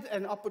provided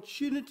an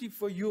opportunity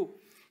for you.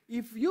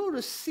 If you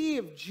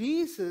receive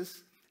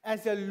Jesus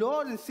as the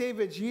Lord and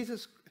Savior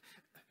Jesus Christ,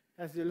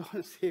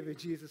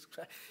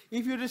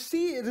 if you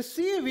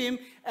receive him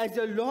as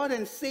the Lord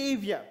and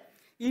Savior,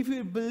 if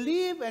you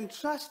believe and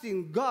trust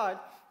in God,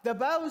 the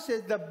Bible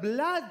says the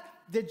blood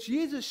that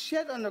Jesus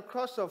shed on the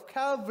cross of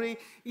Calvary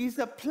is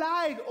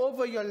applied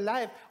over your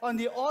life on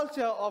the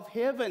altar of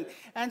heaven.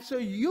 And so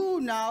you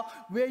now,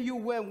 where you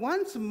were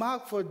once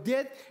marked for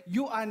death,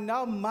 you are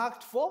now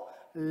marked for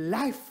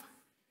life.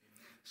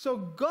 So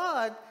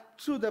God,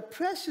 through the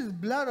precious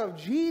blood of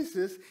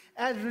Jesus,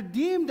 has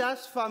redeemed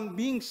us from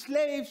being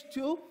slaves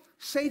to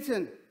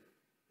Satan.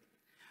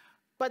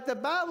 But the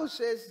Bible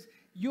says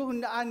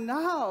you are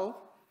now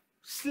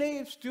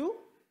slaves to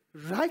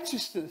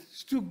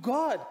righteousness, to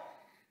God.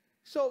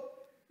 So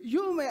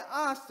you may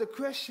ask the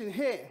question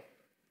here,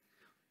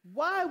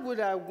 why would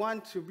I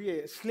want to be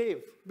a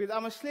slave? Because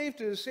I'm a slave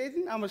to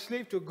Satan, I'm a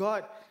slave to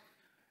God.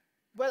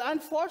 Well,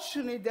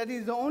 unfortunately, that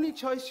is the only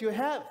choice you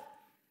have.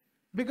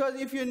 Because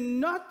if you're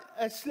not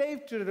a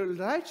slave to the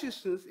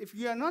righteousness, if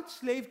you are not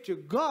slave to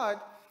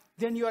God,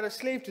 then you are a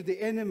slave to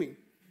the enemy.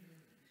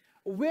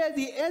 Where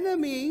the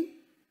enemy,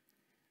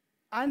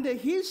 under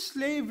his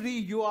slavery,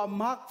 you are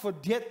marked for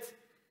death.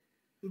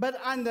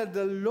 But under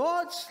the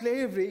Lord's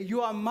slavery,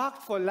 you are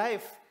marked for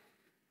life.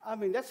 I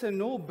mean, that's a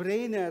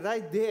no-brainer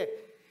right there.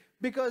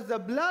 Because the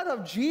blood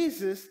of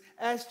Jesus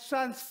has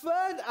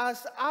transferred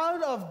us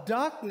out of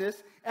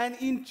darkness and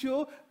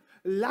into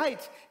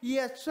light. He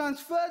has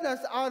transferred us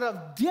out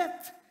of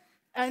death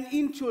and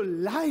into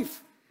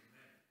life.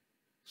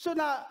 So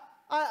now,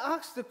 I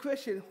ask the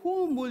question,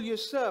 whom will you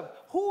serve?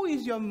 Who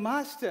is your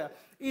master?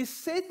 Is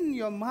Satan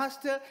your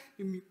master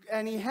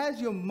and he has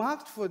you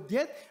marked for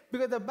death?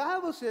 Because the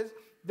Bible says,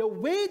 the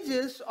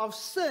wages of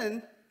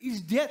sin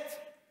is death.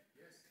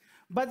 Yes.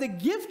 But the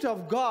gift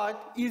of God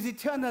is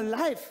eternal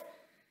life.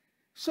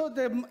 So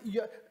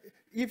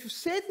if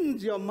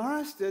Satan's your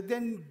master,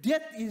 then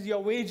death is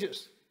your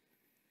wages.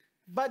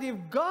 But if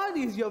God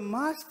is your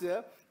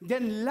master,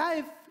 then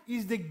life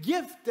is the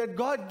gift that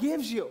God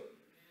gives you.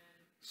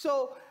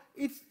 So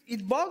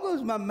it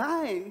boggles my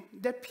mind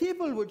that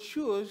people would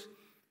choose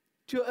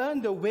to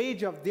earn the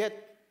wage of death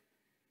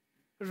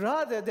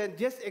rather than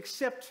just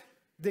accept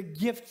the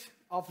gift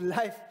of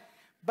life.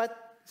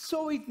 But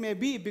so it may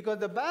be, because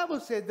the Bible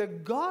says the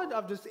God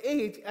of this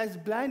age has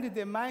blinded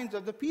the minds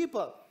of the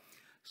people.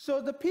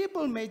 So the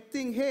people may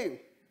think,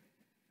 hey,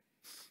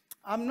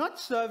 I'm not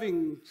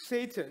serving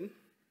Satan,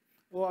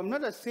 or I'm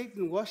not a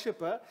Satan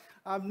worshiper,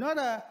 I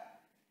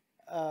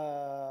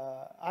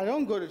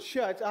don't go to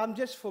church, I'm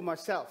just for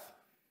myself.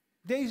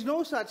 There is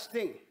no such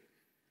thing.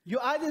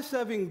 You're either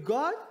serving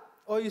God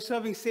or you're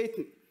serving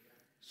Satan.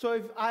 So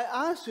if I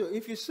ask you,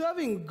 if you're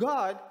serving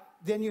God,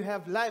 then you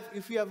have life.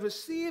 If you have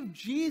received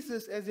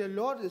Jesus as your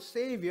Lord and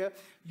Savior,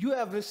 you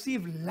have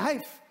received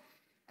life.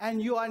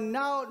 And you are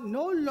now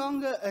no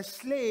longer a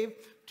slave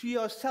to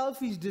your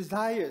selfish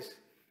desires.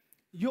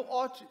 You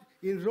ought,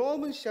 in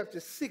Romans chapter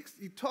 6,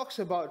 it talks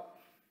about,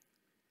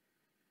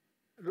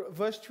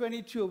 verse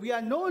 22, we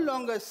are no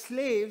longer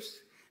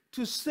slaves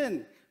to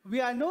sin.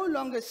 We are no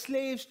longer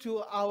slaves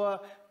to our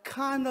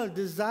carnal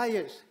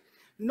desires.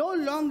 No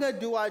longer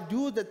do I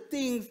do the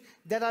things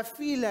that I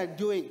feel like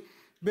doing.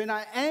 When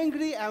I'm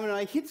angry and when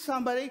I hit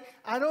somebody,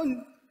 I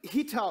don't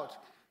hit out.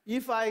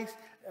 If I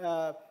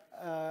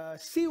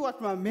see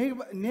what my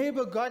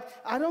neighbor got,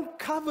 I don't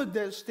cover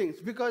those things,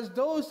 because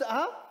those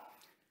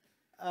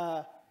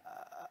are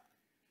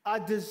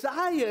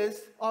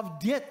desires of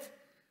death.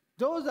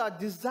 Those are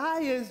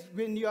desires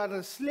when you are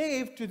a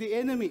slave to the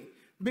enemy,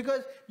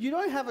 because you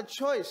don't have a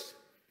choice,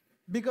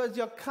 because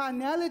your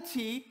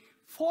carnality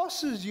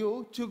forces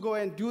you to go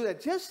and do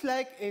that. Just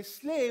like a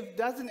slave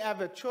doesn't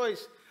have a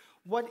choice.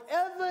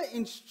 Whatever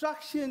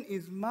instruction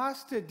his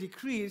master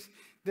decrees,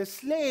 the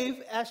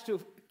slave has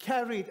to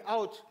carry it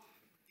out.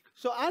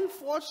 So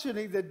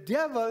unfortunately, the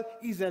devil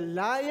is a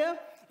liar,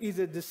 is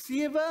a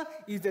deceiver,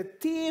 is a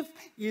thief,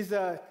 is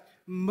a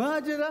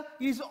murderer,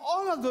 is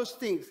all of those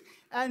things.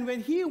 And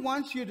when he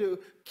wants you to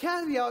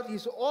carry out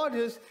his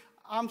orders,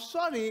 I'm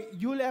sorry,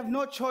 you'll have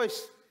no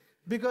choice,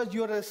 because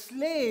you're a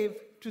slave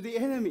to the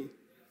enemy.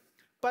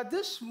 But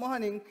this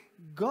morning,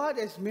 God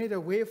has made a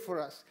way for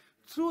us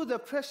through the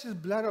precious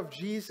blood of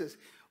Jesus,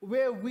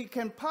 where we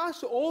can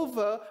pass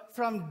over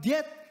from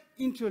death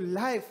into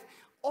life.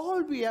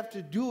 All we have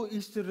to do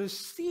is to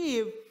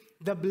receive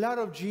the blood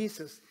of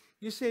Jesus.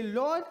 You say,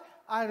 Lord,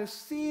 I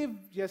receive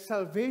your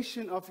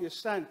salvation of your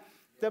Son.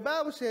 The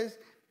Bible says,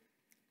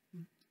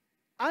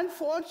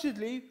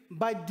 unfortunately,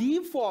 by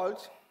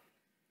default,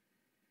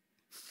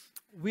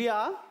 we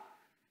are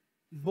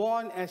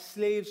born as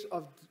slaves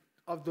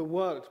of the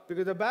world.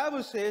 Because the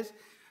Bible says,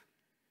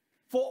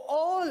 for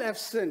all have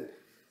sinned,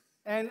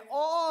 and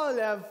all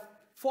have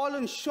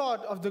fallen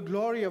short of the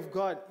glory of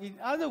God. In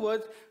other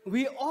words,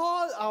 we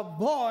all are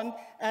born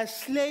as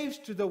slaves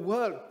to the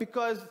world,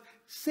 because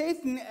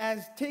Satan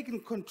has taken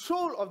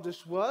control of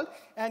this world,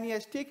 and he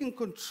has taken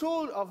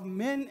control of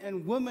men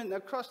and women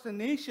across the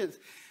nations.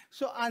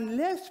 So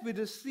unless we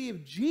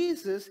receive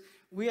Jesus,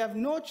 we have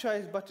no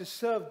choice but to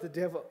serve the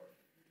devil.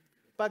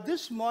 But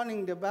this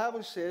morning, the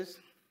Bible says,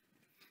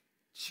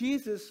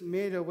 Jesus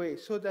made a way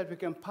so that we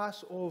can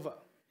pass over.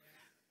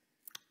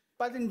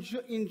 But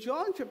in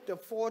John chapter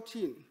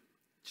 14,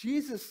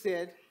 Jesus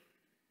said,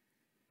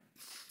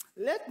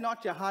 let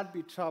not your heart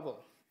be troubled.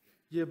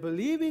 You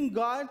believe in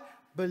God,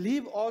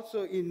 believe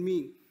also in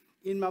me.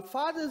 In my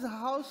Father's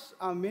house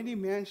are many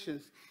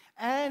mansions,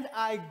 and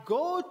I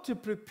go to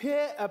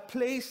prepare a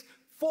place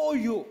for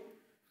you.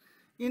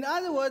 In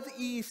other words,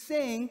 he is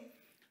saying,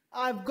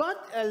 I've got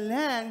a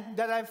land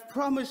that I've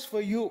promised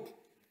for you.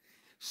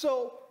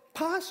 So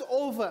pass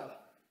over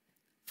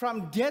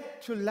from death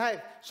to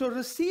life. So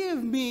receive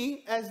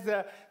me as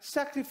the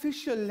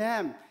sacrificial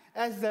lamb,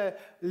 as the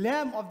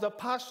lamb of the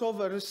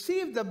Passover.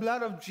 Receive the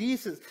blood of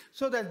Jesus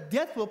so that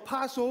death will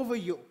pass over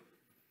you.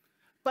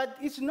 But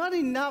it's not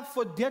enough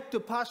for death to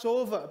pass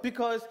over,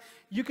 because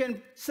you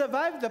can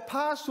survive the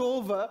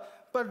Passover,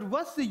 but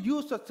what's the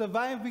use of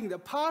surviving the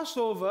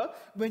Passover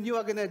when you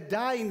are going to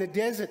die in the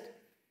desert?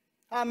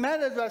 I might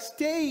as well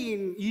stay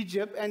in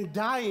Egypt and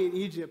die in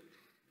Egypt.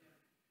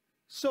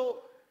 So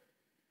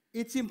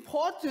it's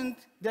important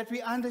that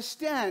we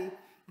understand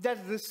that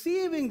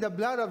receiving the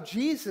blood of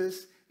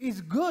Jesus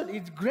is good,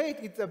 it's great,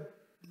 it's the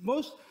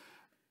most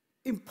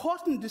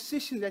important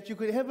decision that you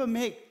could ever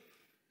make.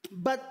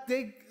 But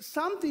there's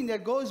something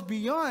that goes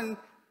beyond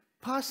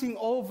passing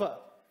over.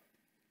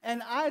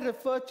 And I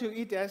refer to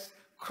it as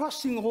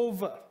crossing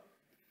over.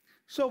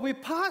 So we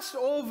passed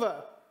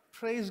over.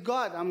 Praise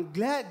God. I'm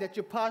glad that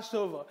you passed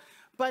over.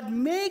 But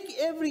make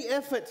every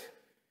effort.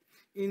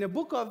 In the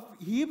book of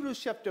Hebrews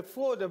chapter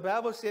 4, the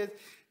Bible says,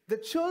 the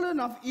children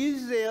of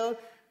Israel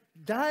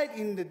died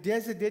in the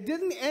desert. They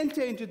didn't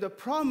enter into the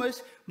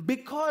promise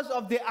because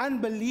of their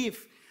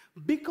unbelief,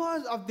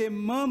 because of their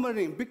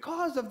murmuring,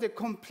 because of their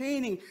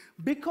complaining,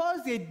 because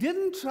they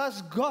didn't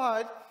trust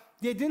God.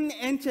 They didn't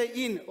enter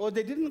in, or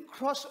they didn't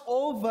cross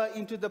over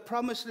into the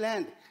promised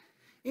land.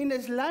 In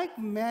this like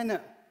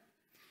manner,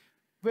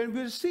 when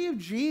we receive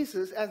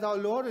Jesus as our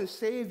Lord and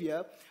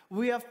Savior,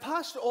 we have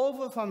passed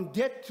over from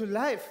death to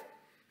life.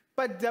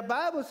 But the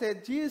Bible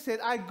said, Jesus said,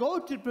 I go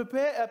to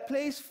prepare a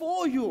place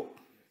for you.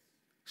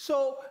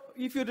 So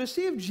if you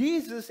receive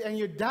Jesus and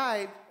you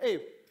died,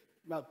 hey,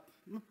 well,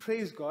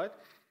 praise God,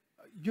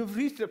 you've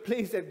reached a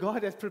place that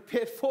God has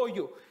prepared for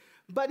you.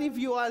 But if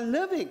you are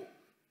living,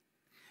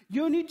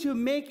 you need to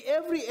make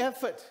every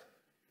effort.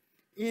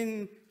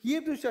 In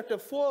Hebrews chapter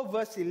 4,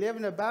 verse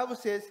 11, the Bible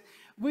says,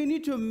 we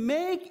need to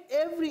make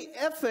every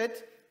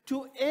effort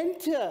to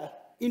enter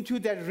into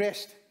that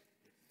rest.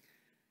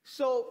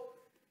 So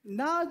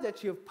now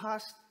that you've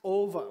passed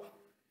over,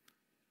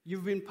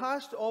 you've been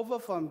passed over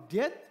from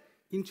death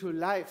into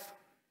life.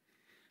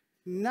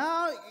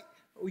 Now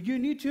you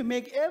need to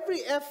make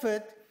every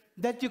effort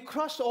that you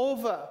cross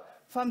over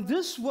from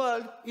this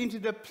world into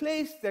the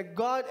place that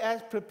God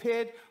has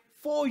prepared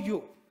for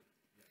you.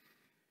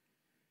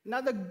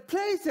 Now, the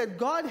place that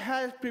God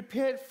has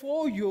prepared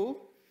for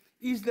you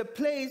is the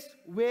place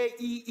where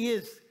He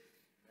is.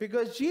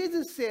 Because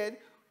Jesus said,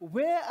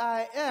 where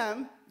I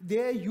am,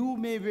 there you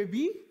may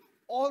be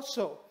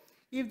also.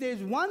 If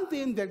there's one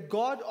thing that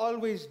God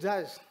always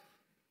does,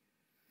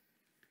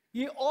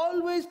 He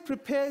always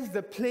prepares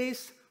the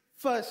place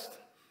first.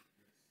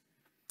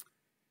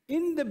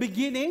 In the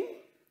beginning,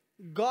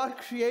 God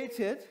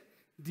created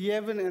the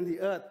heaven and the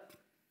earth.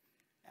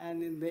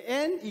 And in the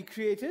end, He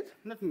created,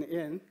 not in the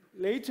end,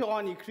 later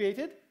on He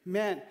created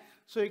man.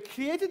 So He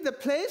created the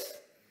place,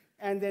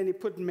 and then He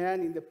put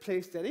man in the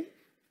place that He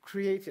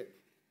created.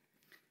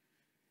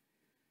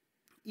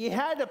 He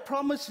had a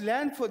promised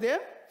land for them.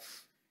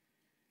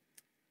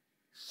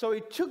 So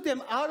He took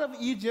them out of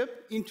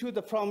Egypt into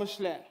the promised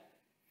land.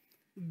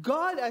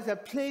 God has a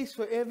place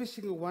for every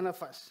single one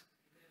of us.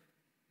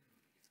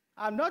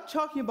 I'm not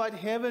talking about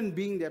heaven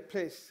being their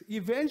place.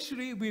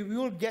 Eventually, we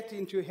will get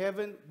into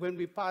heaven when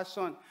we pass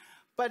on.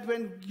 But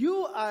when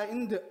you are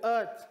in the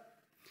earth,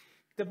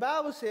 the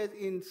Bible says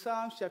in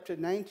Psalms chapter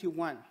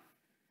 91,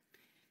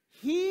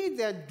 He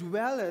that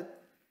dwelleth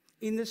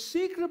in the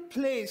secret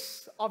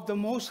place of the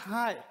Most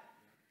High.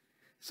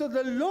 So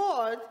the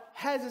Lord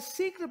has a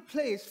secret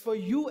place for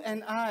you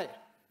and I.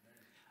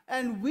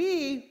 And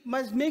we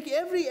must make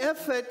every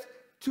effort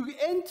to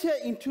enter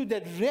into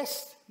that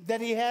rest that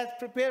He has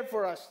prepared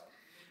for us.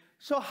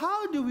 So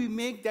how do we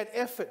make that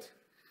effort?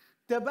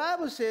 The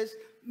Bible says,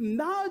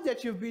 now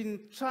that you've been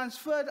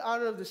transferred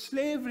out of the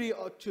slavery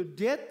to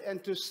death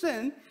and to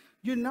sin,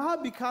 you now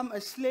become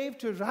a slave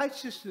to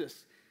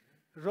righteousness.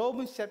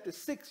 Romans chapter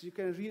 6, you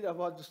can read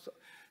about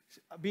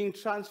being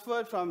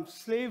transferred from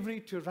slavery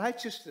to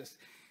righteousness.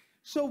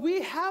 So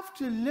we have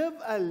to live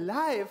a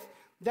life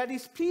that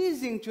is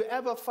pleasing to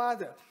Abba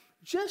Father.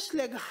 Just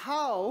like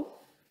how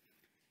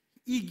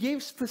He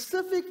gave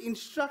specific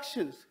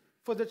instructions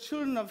for the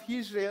children of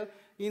Israel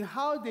in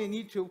how they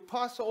need to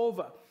pass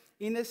over.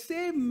 In the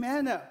same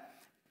manner,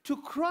 to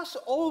cross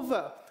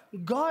over,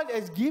 God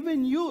has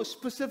given you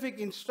specific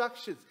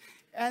instructions.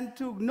 And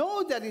to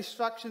know that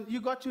instruction, you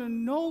got to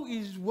know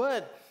His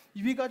word.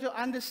 We got to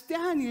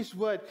understand His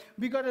word.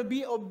 We got to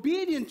be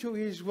obedient to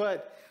His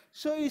word.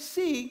 So you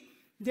see,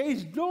 there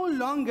is no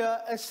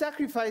longer a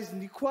sacrifice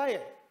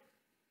required.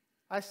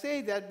 I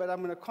say that, but I'm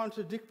going to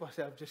contradict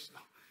myself just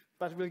now.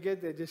 But we'll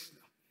get there just now.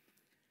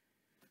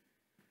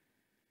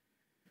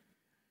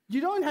 You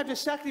don't have to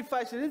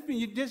sacrifice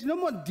anything. There's no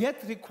more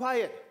death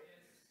required.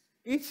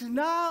 It's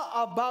now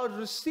about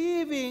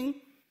receiving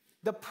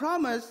the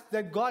promise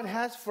that God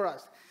has for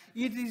us.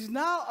 It is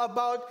now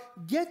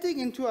about getting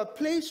into a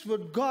place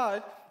with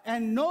God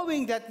and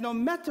knowing that no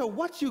matter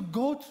what you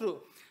go through,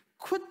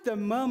 quit the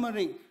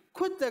murmuring,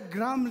 quit the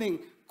grumbling,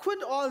 quit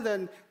all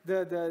the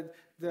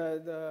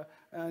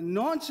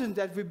nonsense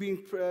that we've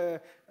been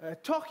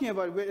talking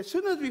about. As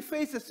soon as we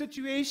face a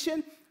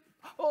situation,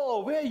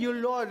 oh, where are you,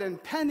 Lord,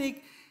 and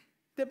panic.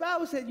 The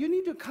Bible said you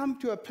need to come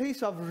to a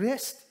place of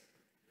rest.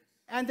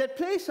 And that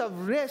place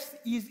of rest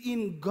is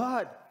in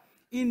God,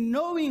 in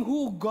knowing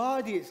who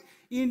God is,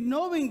 in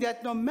knowing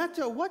that no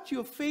matter what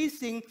you're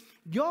facing,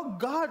 your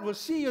God will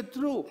see you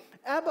through.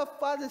 Abba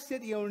Father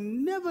said He will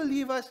never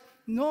leave us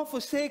nor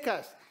forsake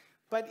us.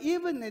 But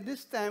even at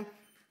this time,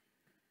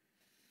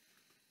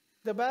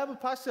 the Bible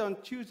pastor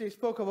on Tuesday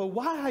spoke about,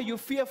 why are you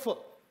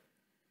fearful?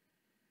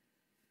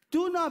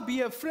 Do not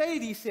be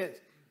afraid, he says,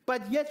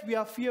 but yet we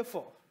are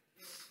fearful.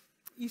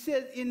 He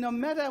says, no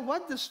matter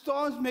what the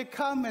storms may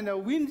come and the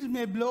winds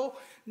may blow,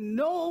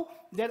 know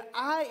that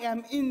I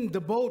am in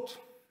the boat.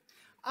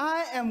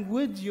 I am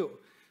with you.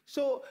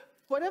 So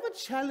whatever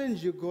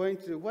challenge you're going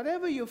through,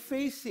 whatever you're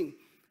facing,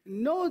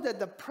 know that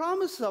the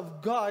promise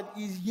of God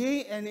is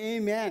yea and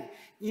amen.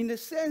 In the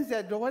sense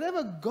that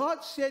whatever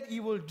God said He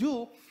will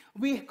do,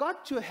 we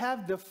got to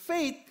have the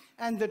faith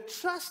and the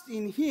trust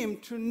in Him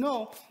to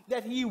know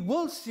that He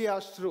will see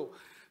us through.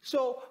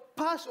 So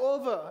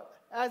Passover,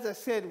 as I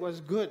said, was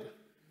good.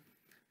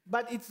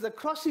 But it's the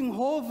crossing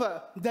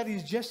over that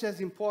is just as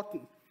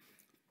important.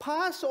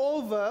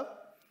 Passover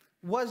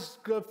was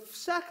the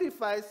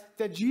sacrifice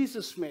that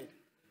Jesus made.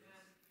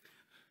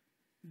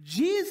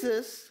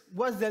 Jesus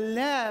was the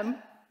lamb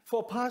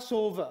for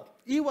Passover.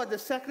 He was the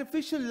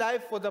sacrificial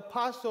life for the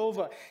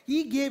Passover.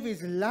 He gave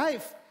His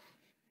life.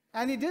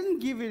 And He didn't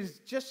give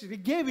He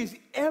gave His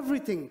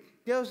everything.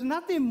 There was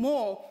nothing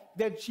more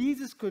that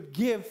Jesus could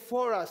give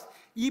for us.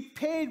 He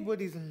paid with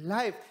His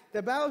life.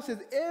 The Bible says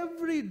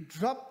every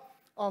drop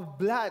of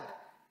blood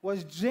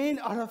was drained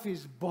out of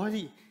His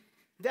body.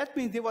 That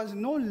means there was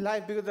no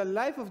life, because the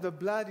life of the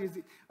blood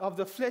of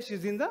the flesh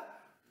is in the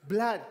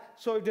blood.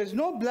 So if there's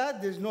no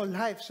blood, there's no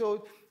life.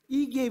 So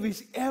He gave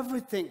His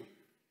everything.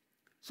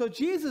 So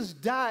Jesus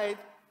died,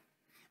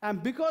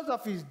 and because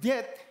of His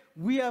death,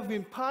 we have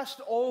been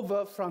passed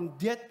over from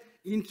death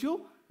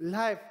into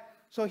life.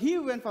 So He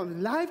went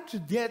from life to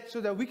death so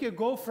that we could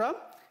go from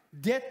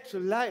death to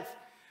life.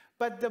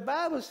 But the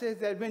Bible says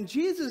that when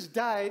Jesus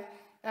died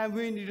and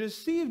when we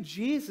receive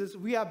Jesus,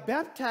 we are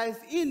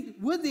baptized in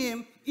with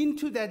him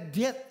into that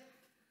death.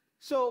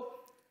 So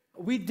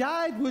we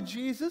died with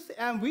Jesus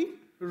and we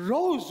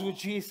rose with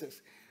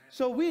Jesus.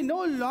 So we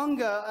no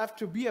longer have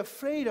to be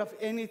afraid of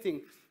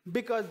anything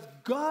because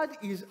God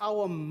is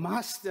our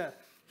master.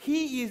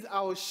 He is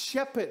our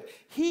shepherd.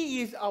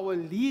 He is our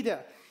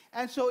leader.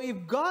 And so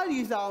if God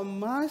is our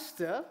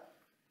master,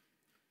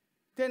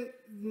 then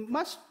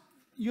must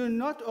you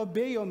not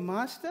obey your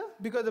master?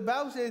 Because the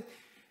Bible says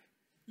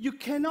you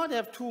cannot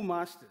have two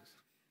masters.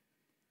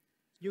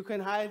 You can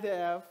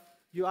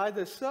you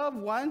either serve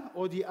one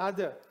or the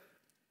other.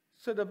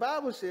 So the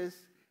Bible says,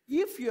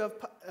 if you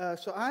have,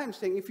 so I am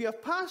saying, if you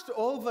have passed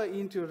over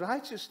into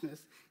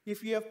righteousness,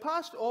 if you have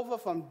passed over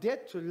from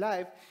death to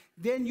life,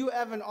 then you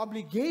have an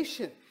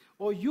obligation,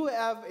 or you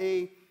have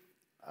a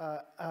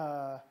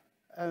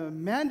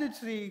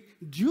mandatory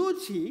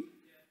duty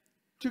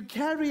to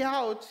carry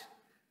out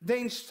the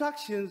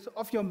instructions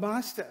of your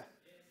master.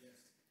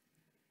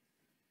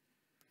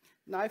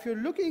 Now, if you're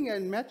looking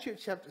at Matthew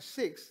chapter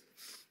 6,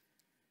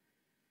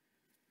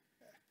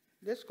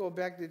 let's go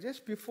back to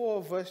just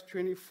before verse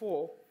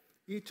 24.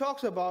 He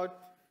talks about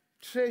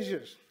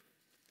treasures.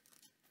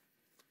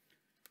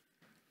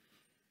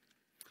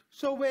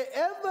 So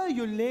wherever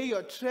you lay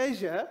your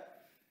treasure,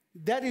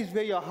 that is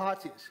where your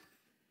heart is.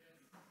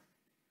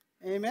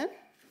 Amen?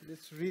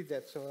 Let's read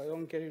that so I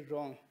don't get it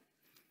wrong.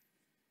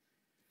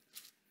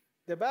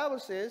 The Bible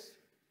says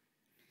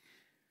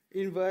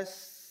in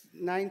verse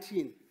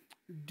 19,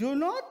 do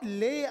not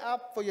lay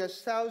up for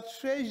yourselves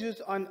treasures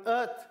on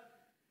earth,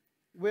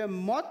 where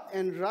moth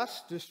and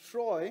rust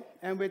destroy,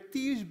 and where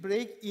thieves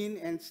break in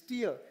and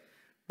steal.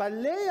 But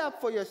lay up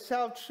for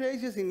yourself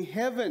treasures in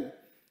heaven,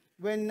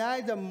 where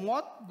neither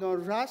moth nor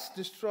rust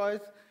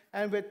destroys,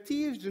 and where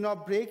thieves do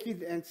not break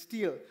in and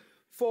steal.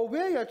 For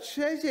where your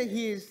treasure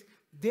is,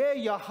 there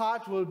your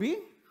heart will be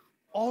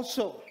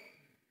also.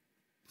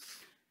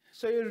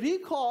 So you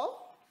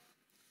recall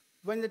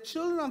when the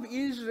children of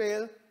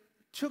Israel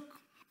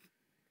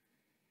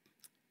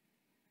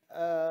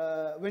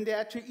when they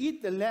had to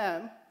eat the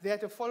lamb, they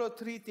had to follow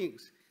three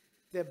things.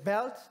 The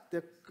belt,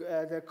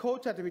 the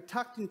coat had to be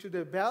tucked into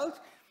the belt.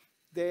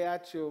 They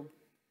had to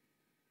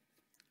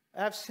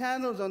have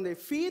sandals on their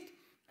feet,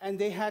 and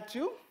they had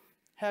to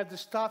have the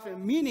staff.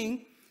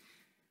 Meaning,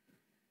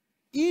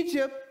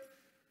 Egypt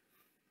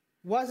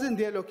wasn't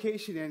their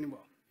location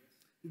anymore.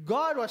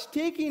 God was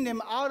taking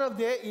them out of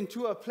there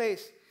into a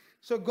place.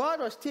 So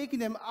God was taking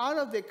them out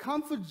of their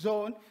comfort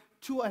zone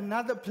to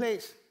another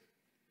place.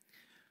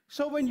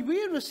 So when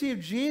we receive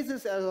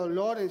Jesus as our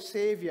Lord and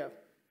Savior,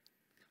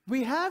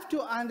 we have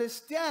to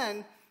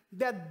understand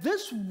that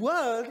this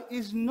world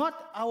is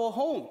not our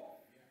home.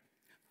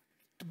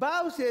 The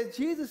Bible says,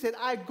 Jesus said,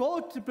 I go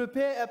to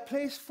prepare a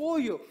place for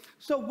you.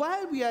 So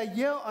while we are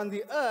here on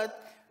the earth,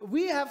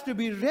 we have to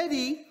be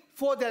ready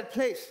for that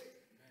place.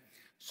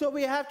 So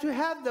we have to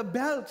have the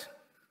belt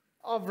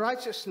of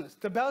righteousness,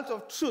 the belt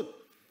of truth.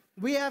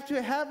 We have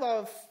to have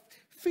our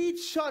feet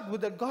shod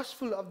with the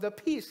gospel of the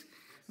peace.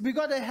 We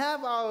got to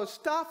have our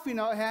staff in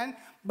our hand,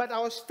 but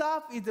our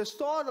staff is the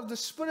sword of the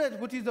Spirit,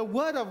 which is the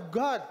word of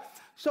God.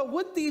 So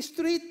with these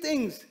three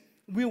things,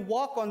 we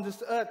walk on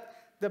this earth.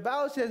 The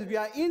Bible says we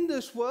are in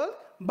this world,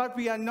 but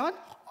we are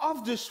not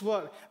of this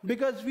world,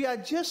 because we are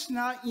just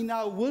now in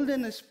our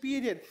wilderness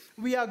period.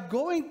 We are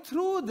going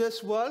through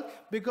this world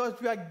because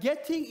we are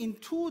getting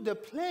into the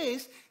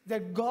place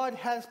that God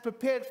has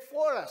prepared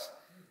for us.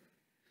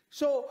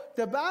 So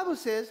the Bible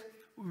says,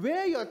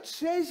 where your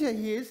treasure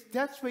is,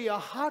 that's where your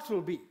heart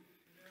will be.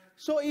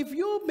 So if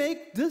you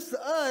make this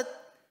earth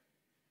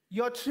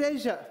your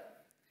treasure,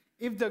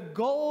 if the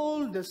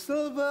gold, the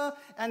silver,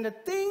 and the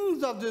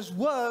things of this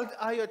world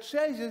are your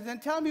treasures, then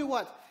tell me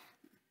what?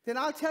 Then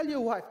I'll tell you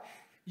what.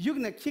 You're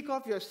going to kick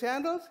off your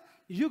sandals.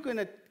 You're going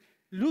to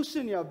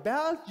loosen your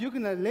belt. You're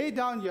going to lay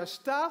down your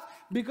stuff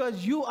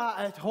because you are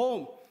at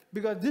home,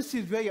 because this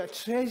is where your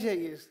treasure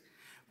is.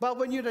 But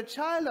when you're a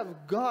child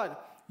of God,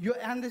 you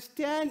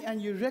understand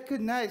and you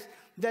recognize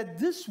that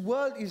this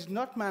world is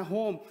not my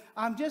home.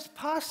 I'm just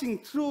passing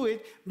through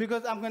it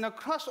because I'm going to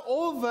cross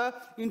over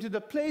into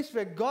the place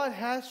where God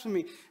has for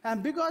me.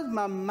 And because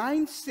my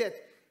mindset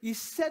is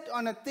set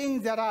on the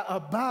things that are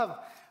above,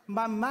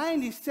 my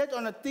mind is set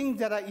on the things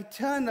that are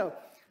eternal.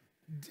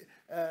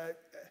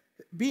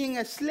 Being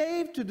a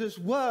slave to this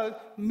world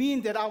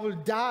means that I will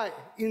die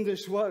in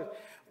this world.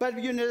 But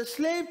when you're a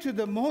slave to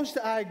the Most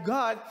High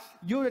God,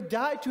 you will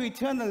die to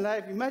eternal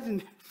life.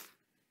 Imagine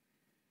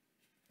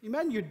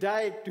you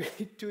die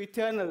to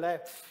eternal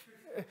life.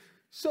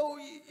 So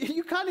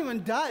you can't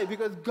even die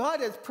because God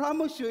has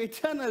promised you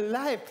eternal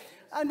life.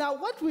 And now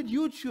what would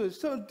you choose?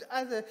 So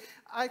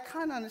I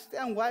can't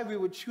understand why we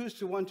would choose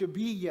to want to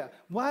be here,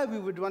 why we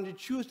would want to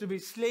choose to be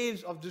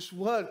slaves of this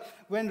world,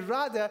 when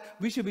rather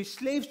we should be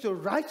slaves to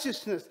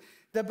righteousness.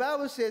 The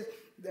Bible says,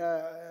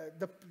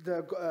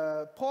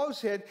 Paul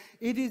said,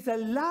 it is the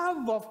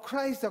love of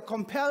Christ that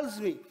compels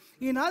me.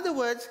 In other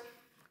words,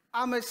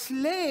 I'm a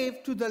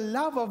slave to the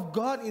love of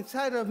God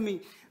inside of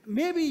me.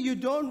 Maybe you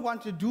don't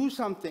want to do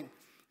something,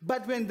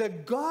 but when the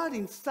God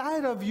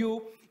inside of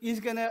you is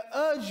going to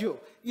urge you,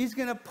 he's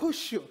going to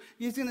push you,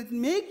 he's going to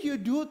make you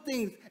do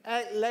things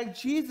like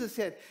Jesus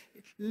said,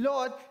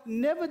 Lord,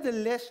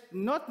 nevertheless,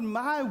 not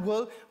my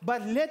will,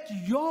 but let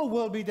your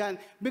will be done.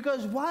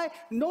 Because why?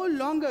 No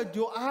longer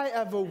do I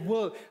have a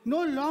will.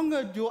 No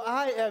longer do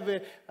I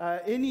have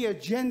any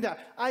agenda.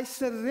 I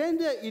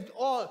surrender it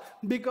all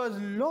because,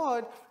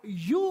 Lord,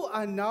 you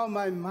are now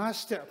my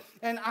master,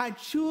 and I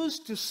choose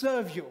to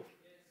serve you.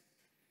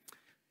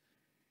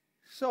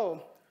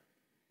 So,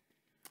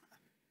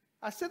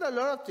 I said a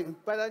lot of things,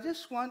 but I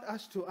just want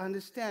us to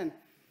understand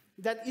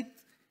that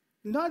it's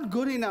not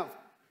good enough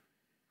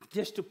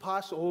just to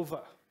pass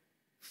over.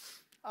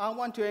 I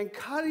want to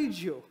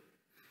encourage you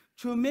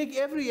to make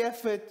every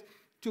effort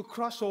to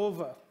cross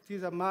over.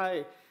 These are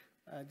my,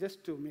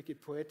 just to make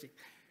it poetic.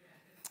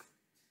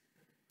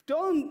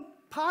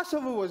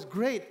 Passover was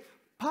great.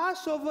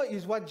 Passover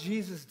is what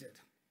Jesus did.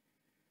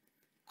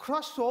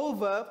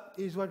 Crossover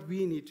is what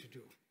we need to do.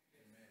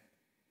 Amen.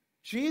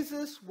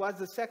 Jesus was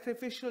the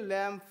sacrificial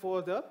lamb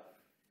for the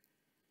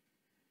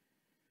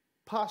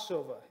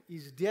Passover.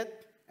 His death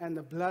and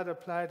the blood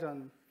applied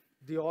on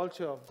the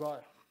altar of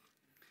God.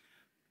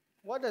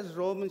 What does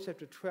Romans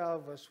chapter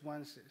 12 verse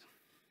 1 say?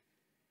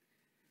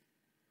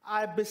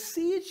 I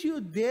beseech you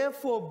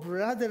therefore,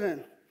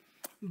 brethren,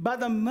 by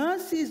the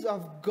mercies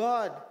of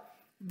God,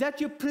 that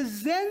you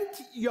present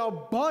your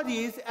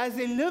bodies as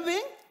a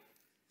living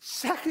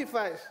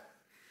sacrifice.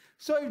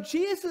 So if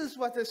Jesus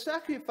was a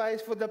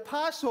sacrifice for the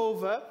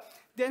Passover,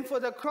 then for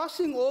the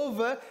crossing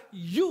over,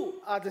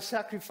 you are the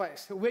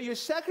sacrifice, where you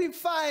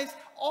sacrifice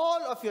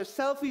all of your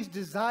selfish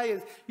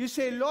desires. You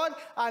say, Lord,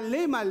 I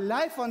lay my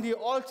life on the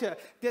altar.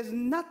 There's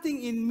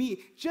nothing in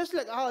me. Just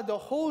like how the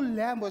whole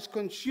lamb was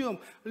consumed.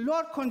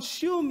 Lord,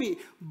 consume me.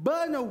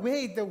 Burn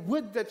away the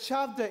wood that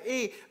chaff the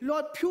air.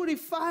 Lord,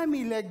 purify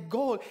me like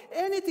gold.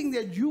 Anything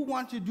that you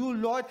want to do,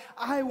 Lord,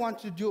 I want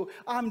to do.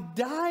 I'm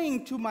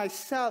dying to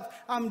myself.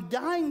 I'm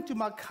dying to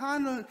my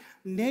carnal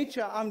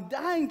nature. I'm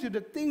dying to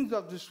the things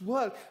of this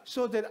world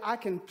so that I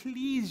can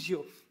please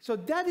you. So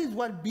that is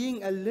what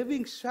being a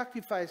living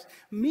sacrifice,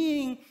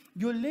 meaning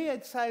you lay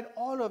aside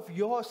all of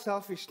your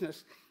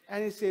selfishness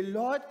and you say,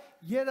 Lord,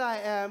 here I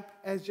am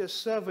as your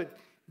servant.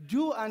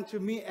 Do unto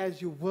me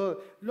as you will.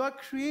 Lord,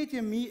 create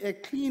in me a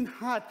clean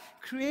heart.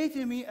 Create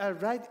in me a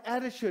right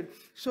attitude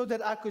so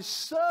that I could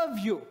serve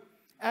you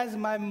as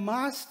my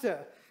master.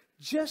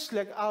 Just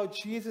like how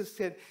Jesus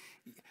said,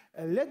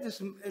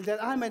 that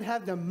I might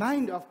have the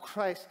mind of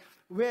Christ,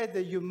 where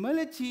the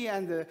humility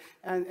and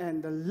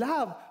the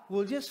love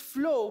will just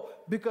flow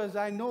because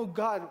I know,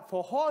 God,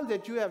 for all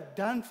that you have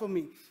done for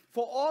me,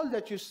 for all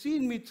that you've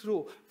seen me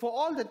through, for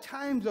all the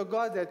times, oh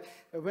God, that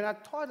when I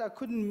thought I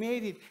couldn't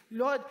make it,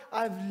 Lord,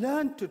 I've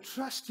learned to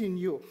trust in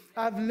you.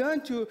 I've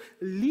learned to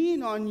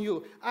lean on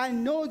you. I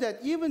know that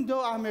even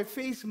though I may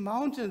face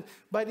mountains,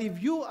 but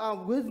if you are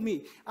with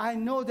me, I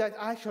know that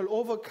I shall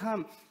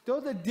overcome.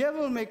 Though the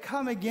devil may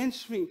come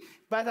against me,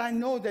 but I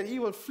know that he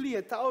will flee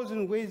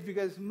 1,000 ways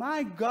because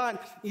my God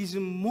is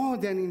more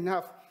than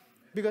enough.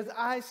 Because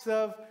I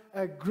serve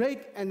a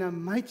great and a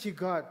mighty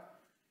God.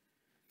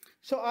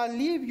 So I'll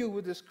leave you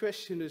with this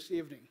question this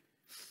evening.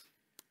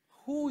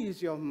 Who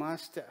is your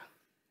master?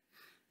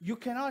 You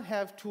cannot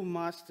have two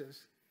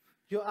masters.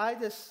 You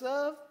either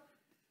serve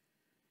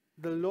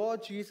the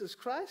Lord Jesus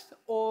Christ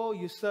or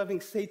you're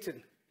serving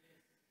Satan.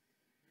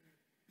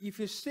 If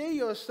you say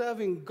you're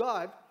serving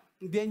God,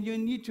 then you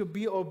need to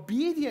be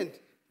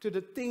obedient to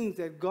the things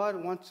that God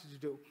wants you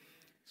to do.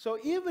 So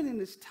even in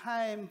this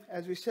time,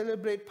 as we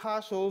celebrate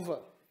Passover,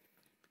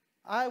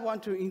 I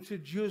want to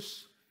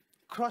introduce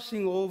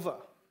crossing over.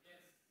 Yes.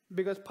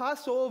 Because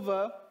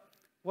Passover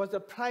was the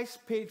price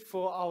paid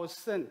for our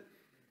sin.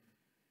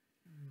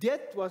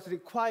 Death was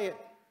required,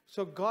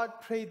 so God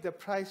paid the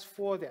price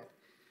for that.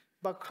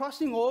 But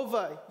crossing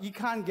over, you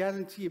can't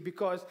guarantee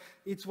because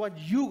it's what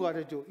you got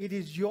to do. It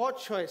is your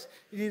choice.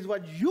 It is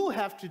what you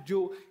have to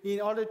do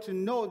in order to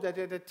know that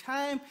at the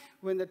time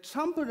when the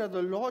trumpet of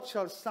the Lord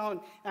shall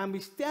sound and we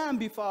stand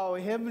before our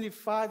Heavenly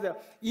Father,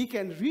 He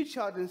can reach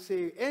out and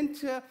say,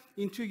 enter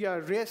into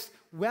your rest.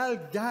 Well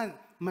done,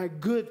 my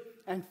good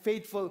and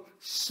faithful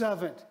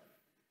servant.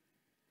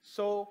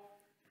 So,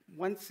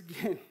 once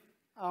again,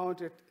 I want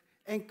to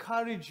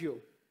encourage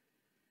you.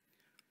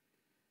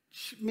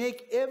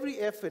 Make every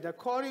effort,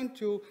 according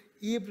to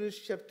Hebrews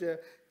chapter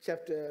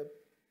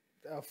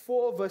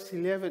 4, verse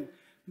 11.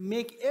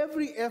 Make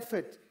every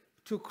effort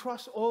to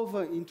cross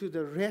over into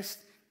the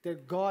rest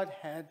that God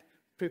had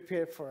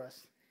prepared for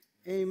us.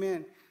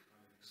 Amen.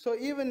 So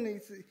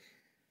even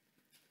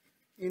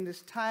in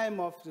this time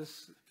of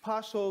this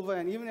Passover,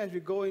 and even as we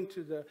go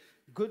into the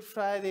Good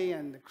Friday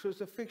and the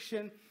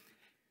crucifixion,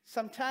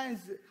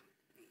 sometimes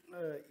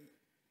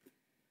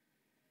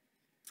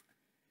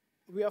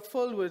we are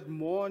filled with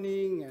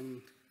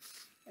mourning,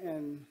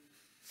 and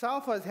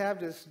some of us have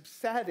this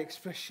sad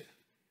expression.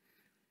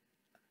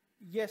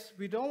 Yes,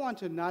 we don't want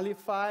to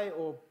nullify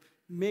or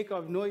make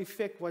of no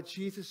effect what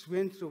Jesus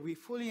went through. We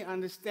fully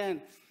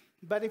understand.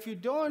 But if you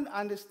don't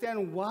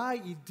understand why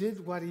he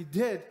did what he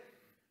did,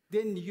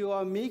 then you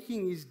are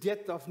making his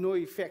death of no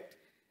effect.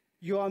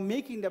 You are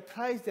making the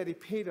price that he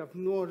paid of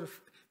no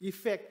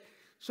effect.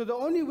 So the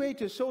only way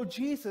to show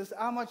Jesus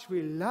how much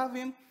we love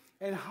him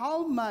and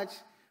how much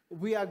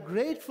we are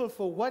grateful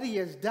for what he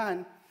has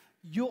done,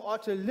 you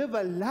ought to live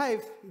a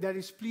life that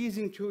is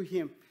pleasing to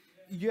him.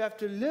 You have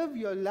to live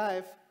your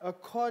life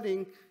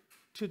according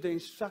to the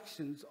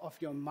instructions of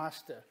your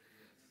master.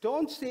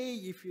 Don't say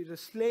if you're a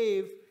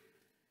slave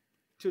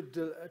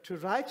to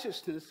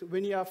righteousness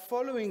when you are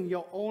following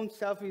your own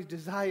selfish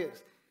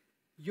desires.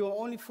 You're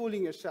only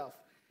fooling yourself.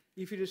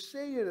 If you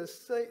say you're a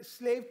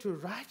slave to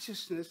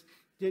righteousness,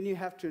 then you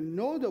have to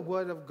know the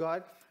word of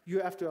God,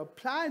 you have to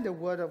apply the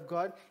word of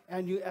God,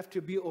 and you have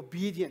to be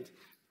obedient.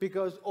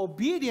 Because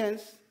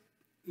obedience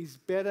is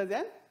better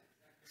than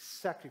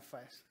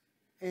sacrifice.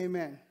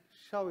 Amen.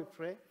 Shall we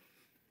pray?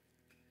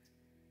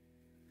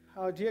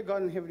 Our dear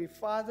God and Heavenly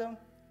Father,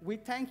 we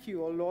thank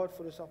you, O Lord,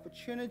 for this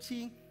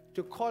opportunity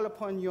to call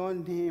upon your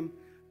name.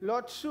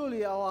 Lord,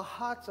 truly our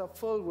hearts are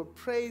filled with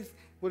praise,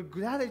 with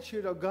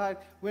gratitude, oh God,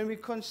 when we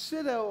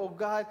consider, oh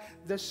God,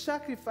 the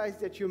sacrifice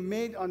that you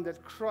made on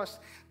that cross,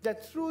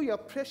 that through your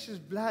precious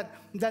blood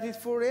that is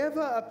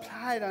forever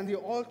applied on the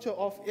altar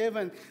of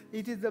heaven.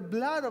 It is the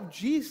blood of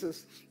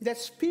Jesus that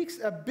speaks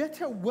a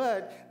better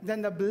word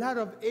than the blood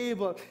of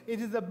Abel. It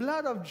is the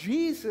blood of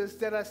Jesus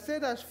that has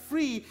set us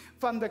free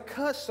from the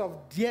curse of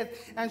death.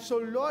 And so,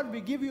 Lord,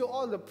 we give you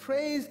all the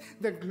praise,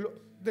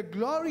 the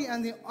glory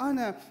and the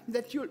honor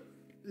that you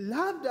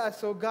loved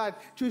us, oh God,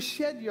 to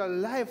shed your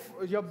life,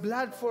 your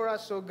blood for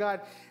us, oh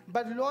God.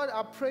 But Lord,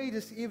 I pray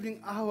this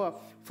evening hour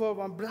for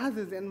my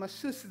brothers and my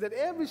sisters, that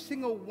every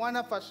single one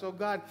of us, oh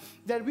God,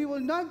 that we will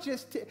not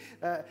just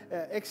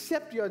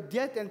accept your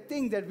death and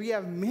think that we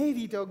have made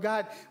it, oh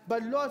God,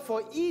 but Lord,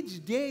 for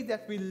each day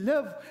that we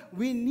live,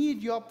 we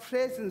need your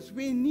presence.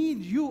 We need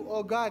you,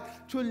 oh God,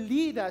 to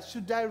lead us,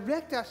 to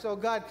direct us, oh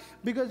God,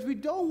 because we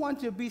don't want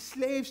to be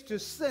slaves to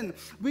sin.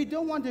 We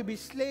don't want to be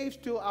slaves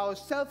to our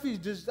selfish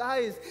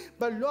desires,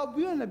 but Lord,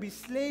 we want to be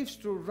slaves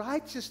to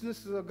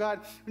righteousness, oh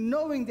God,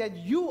 knowing that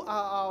you are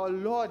our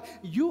Lord,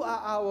 you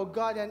are our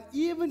God, and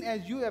even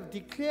as you have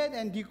declared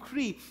and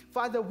decreed,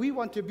 Father, we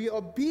want to be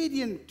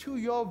obedient to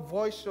your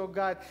voice, oh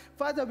God.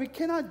 Father, we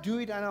cannot do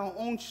it on our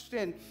own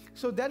strength.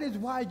 So that is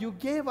why you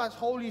gave us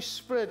Holy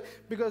Spirit,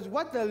 because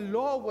what the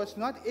law was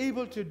not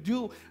able to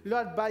do,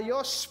 Lord, by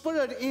your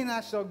Spirit in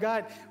us, oh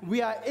God,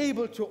 we are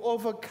able to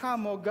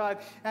overcome, oh God.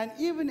 And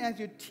even as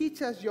you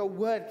teach us your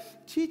word,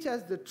 teach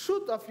us the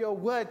truth of your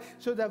word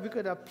so that we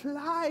could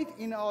apply it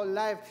in our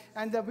life,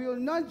 and that we will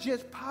not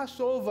just pass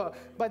over,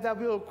 but that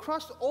we will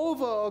cross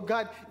over, oh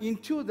God,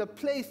 into the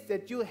place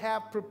that you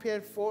have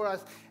prepared for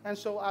us. And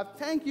so I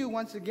thank you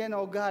once again,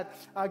 oh God.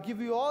 I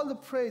give you all the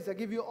praise, I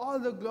give you all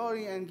the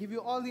glory, and give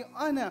you all the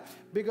honor,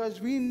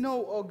 because we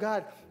know, oh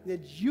God,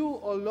 that you,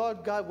 oh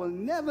Lord God, will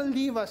never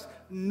leave us,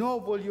 nor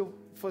will you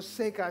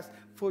forsake us,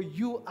 for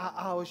you are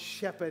our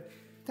shepherd.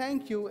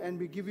 Thank you, and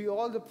we give you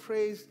all the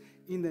praise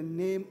in the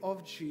name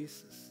of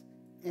Jesus.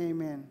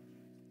 Amen.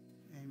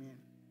 Amen.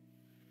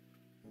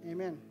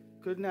 Amen.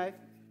 Good night.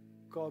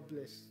 God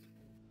bless.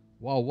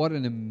 Wow, what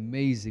an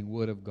amazing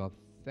word of God.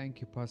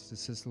 Thank you, Pastor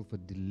Cecil, for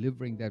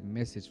delivering that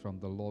message from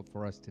the Lord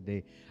for us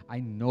today. I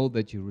know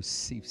that you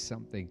received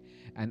something,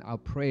 and our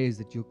prayer is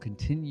that you'll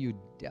continue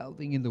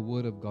delving in the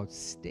Word of God.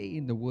 Stay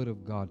in the Word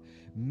of God.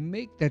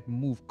 Make that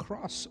move.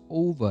 Cross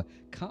over.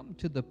 Come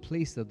to the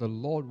place that the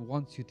Lord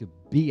wants you to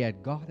be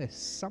at. God has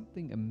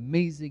something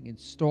amazing in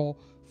store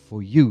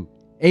for you.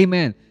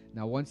 Amen.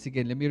 Now, once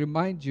again, let me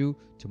remind you,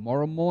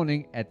 tomorrow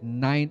morning at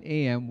 9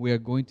 a.m., we are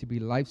going to be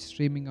live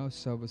streaming our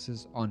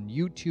services on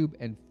YouTube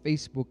and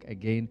Facebook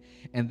again.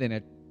 And then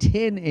at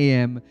 10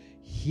 a.m.,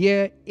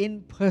 here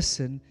in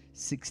person,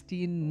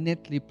 16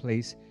 Netley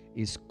Place,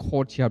 is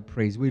Courtyard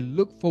Praise. We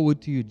look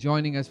forward to you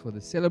joining us for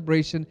the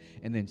celebration.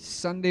 And then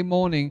Sunday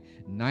morning,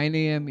 9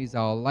 a.m. is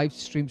our live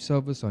stream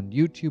service on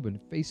YouTube and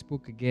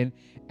Facebook again.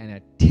 And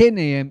at 10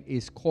 a.m.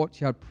 is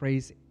Courtyard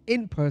Praise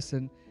in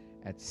person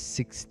at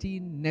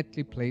 16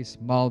 Netley Place,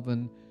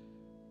 Malvern,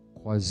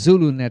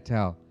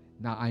 KwaZulu-Natal.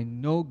 Now, I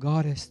know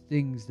God has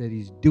things that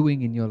He's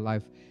doing in your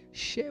life.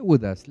 Share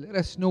with us. Let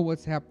us know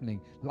what's happening.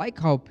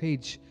 Like our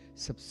page.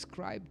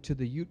 Subscribe to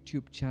the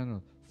YouTube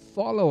channel.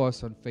 Follow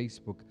us on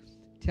Facebook.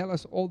 Tell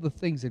us all the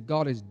things that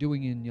God is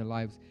doing in your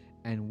lives,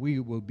 and we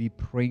will be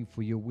praying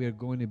for you. We're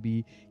going to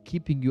be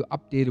keeping you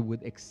updated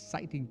with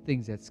exciting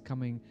things that's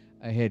coming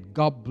ahead.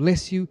 God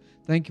bless you.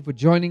 Thank you for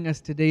joining us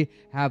today.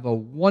 Have a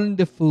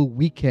wonderful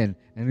weekend.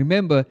 And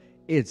remember,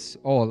 it's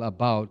all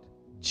about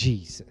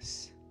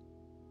Jesus.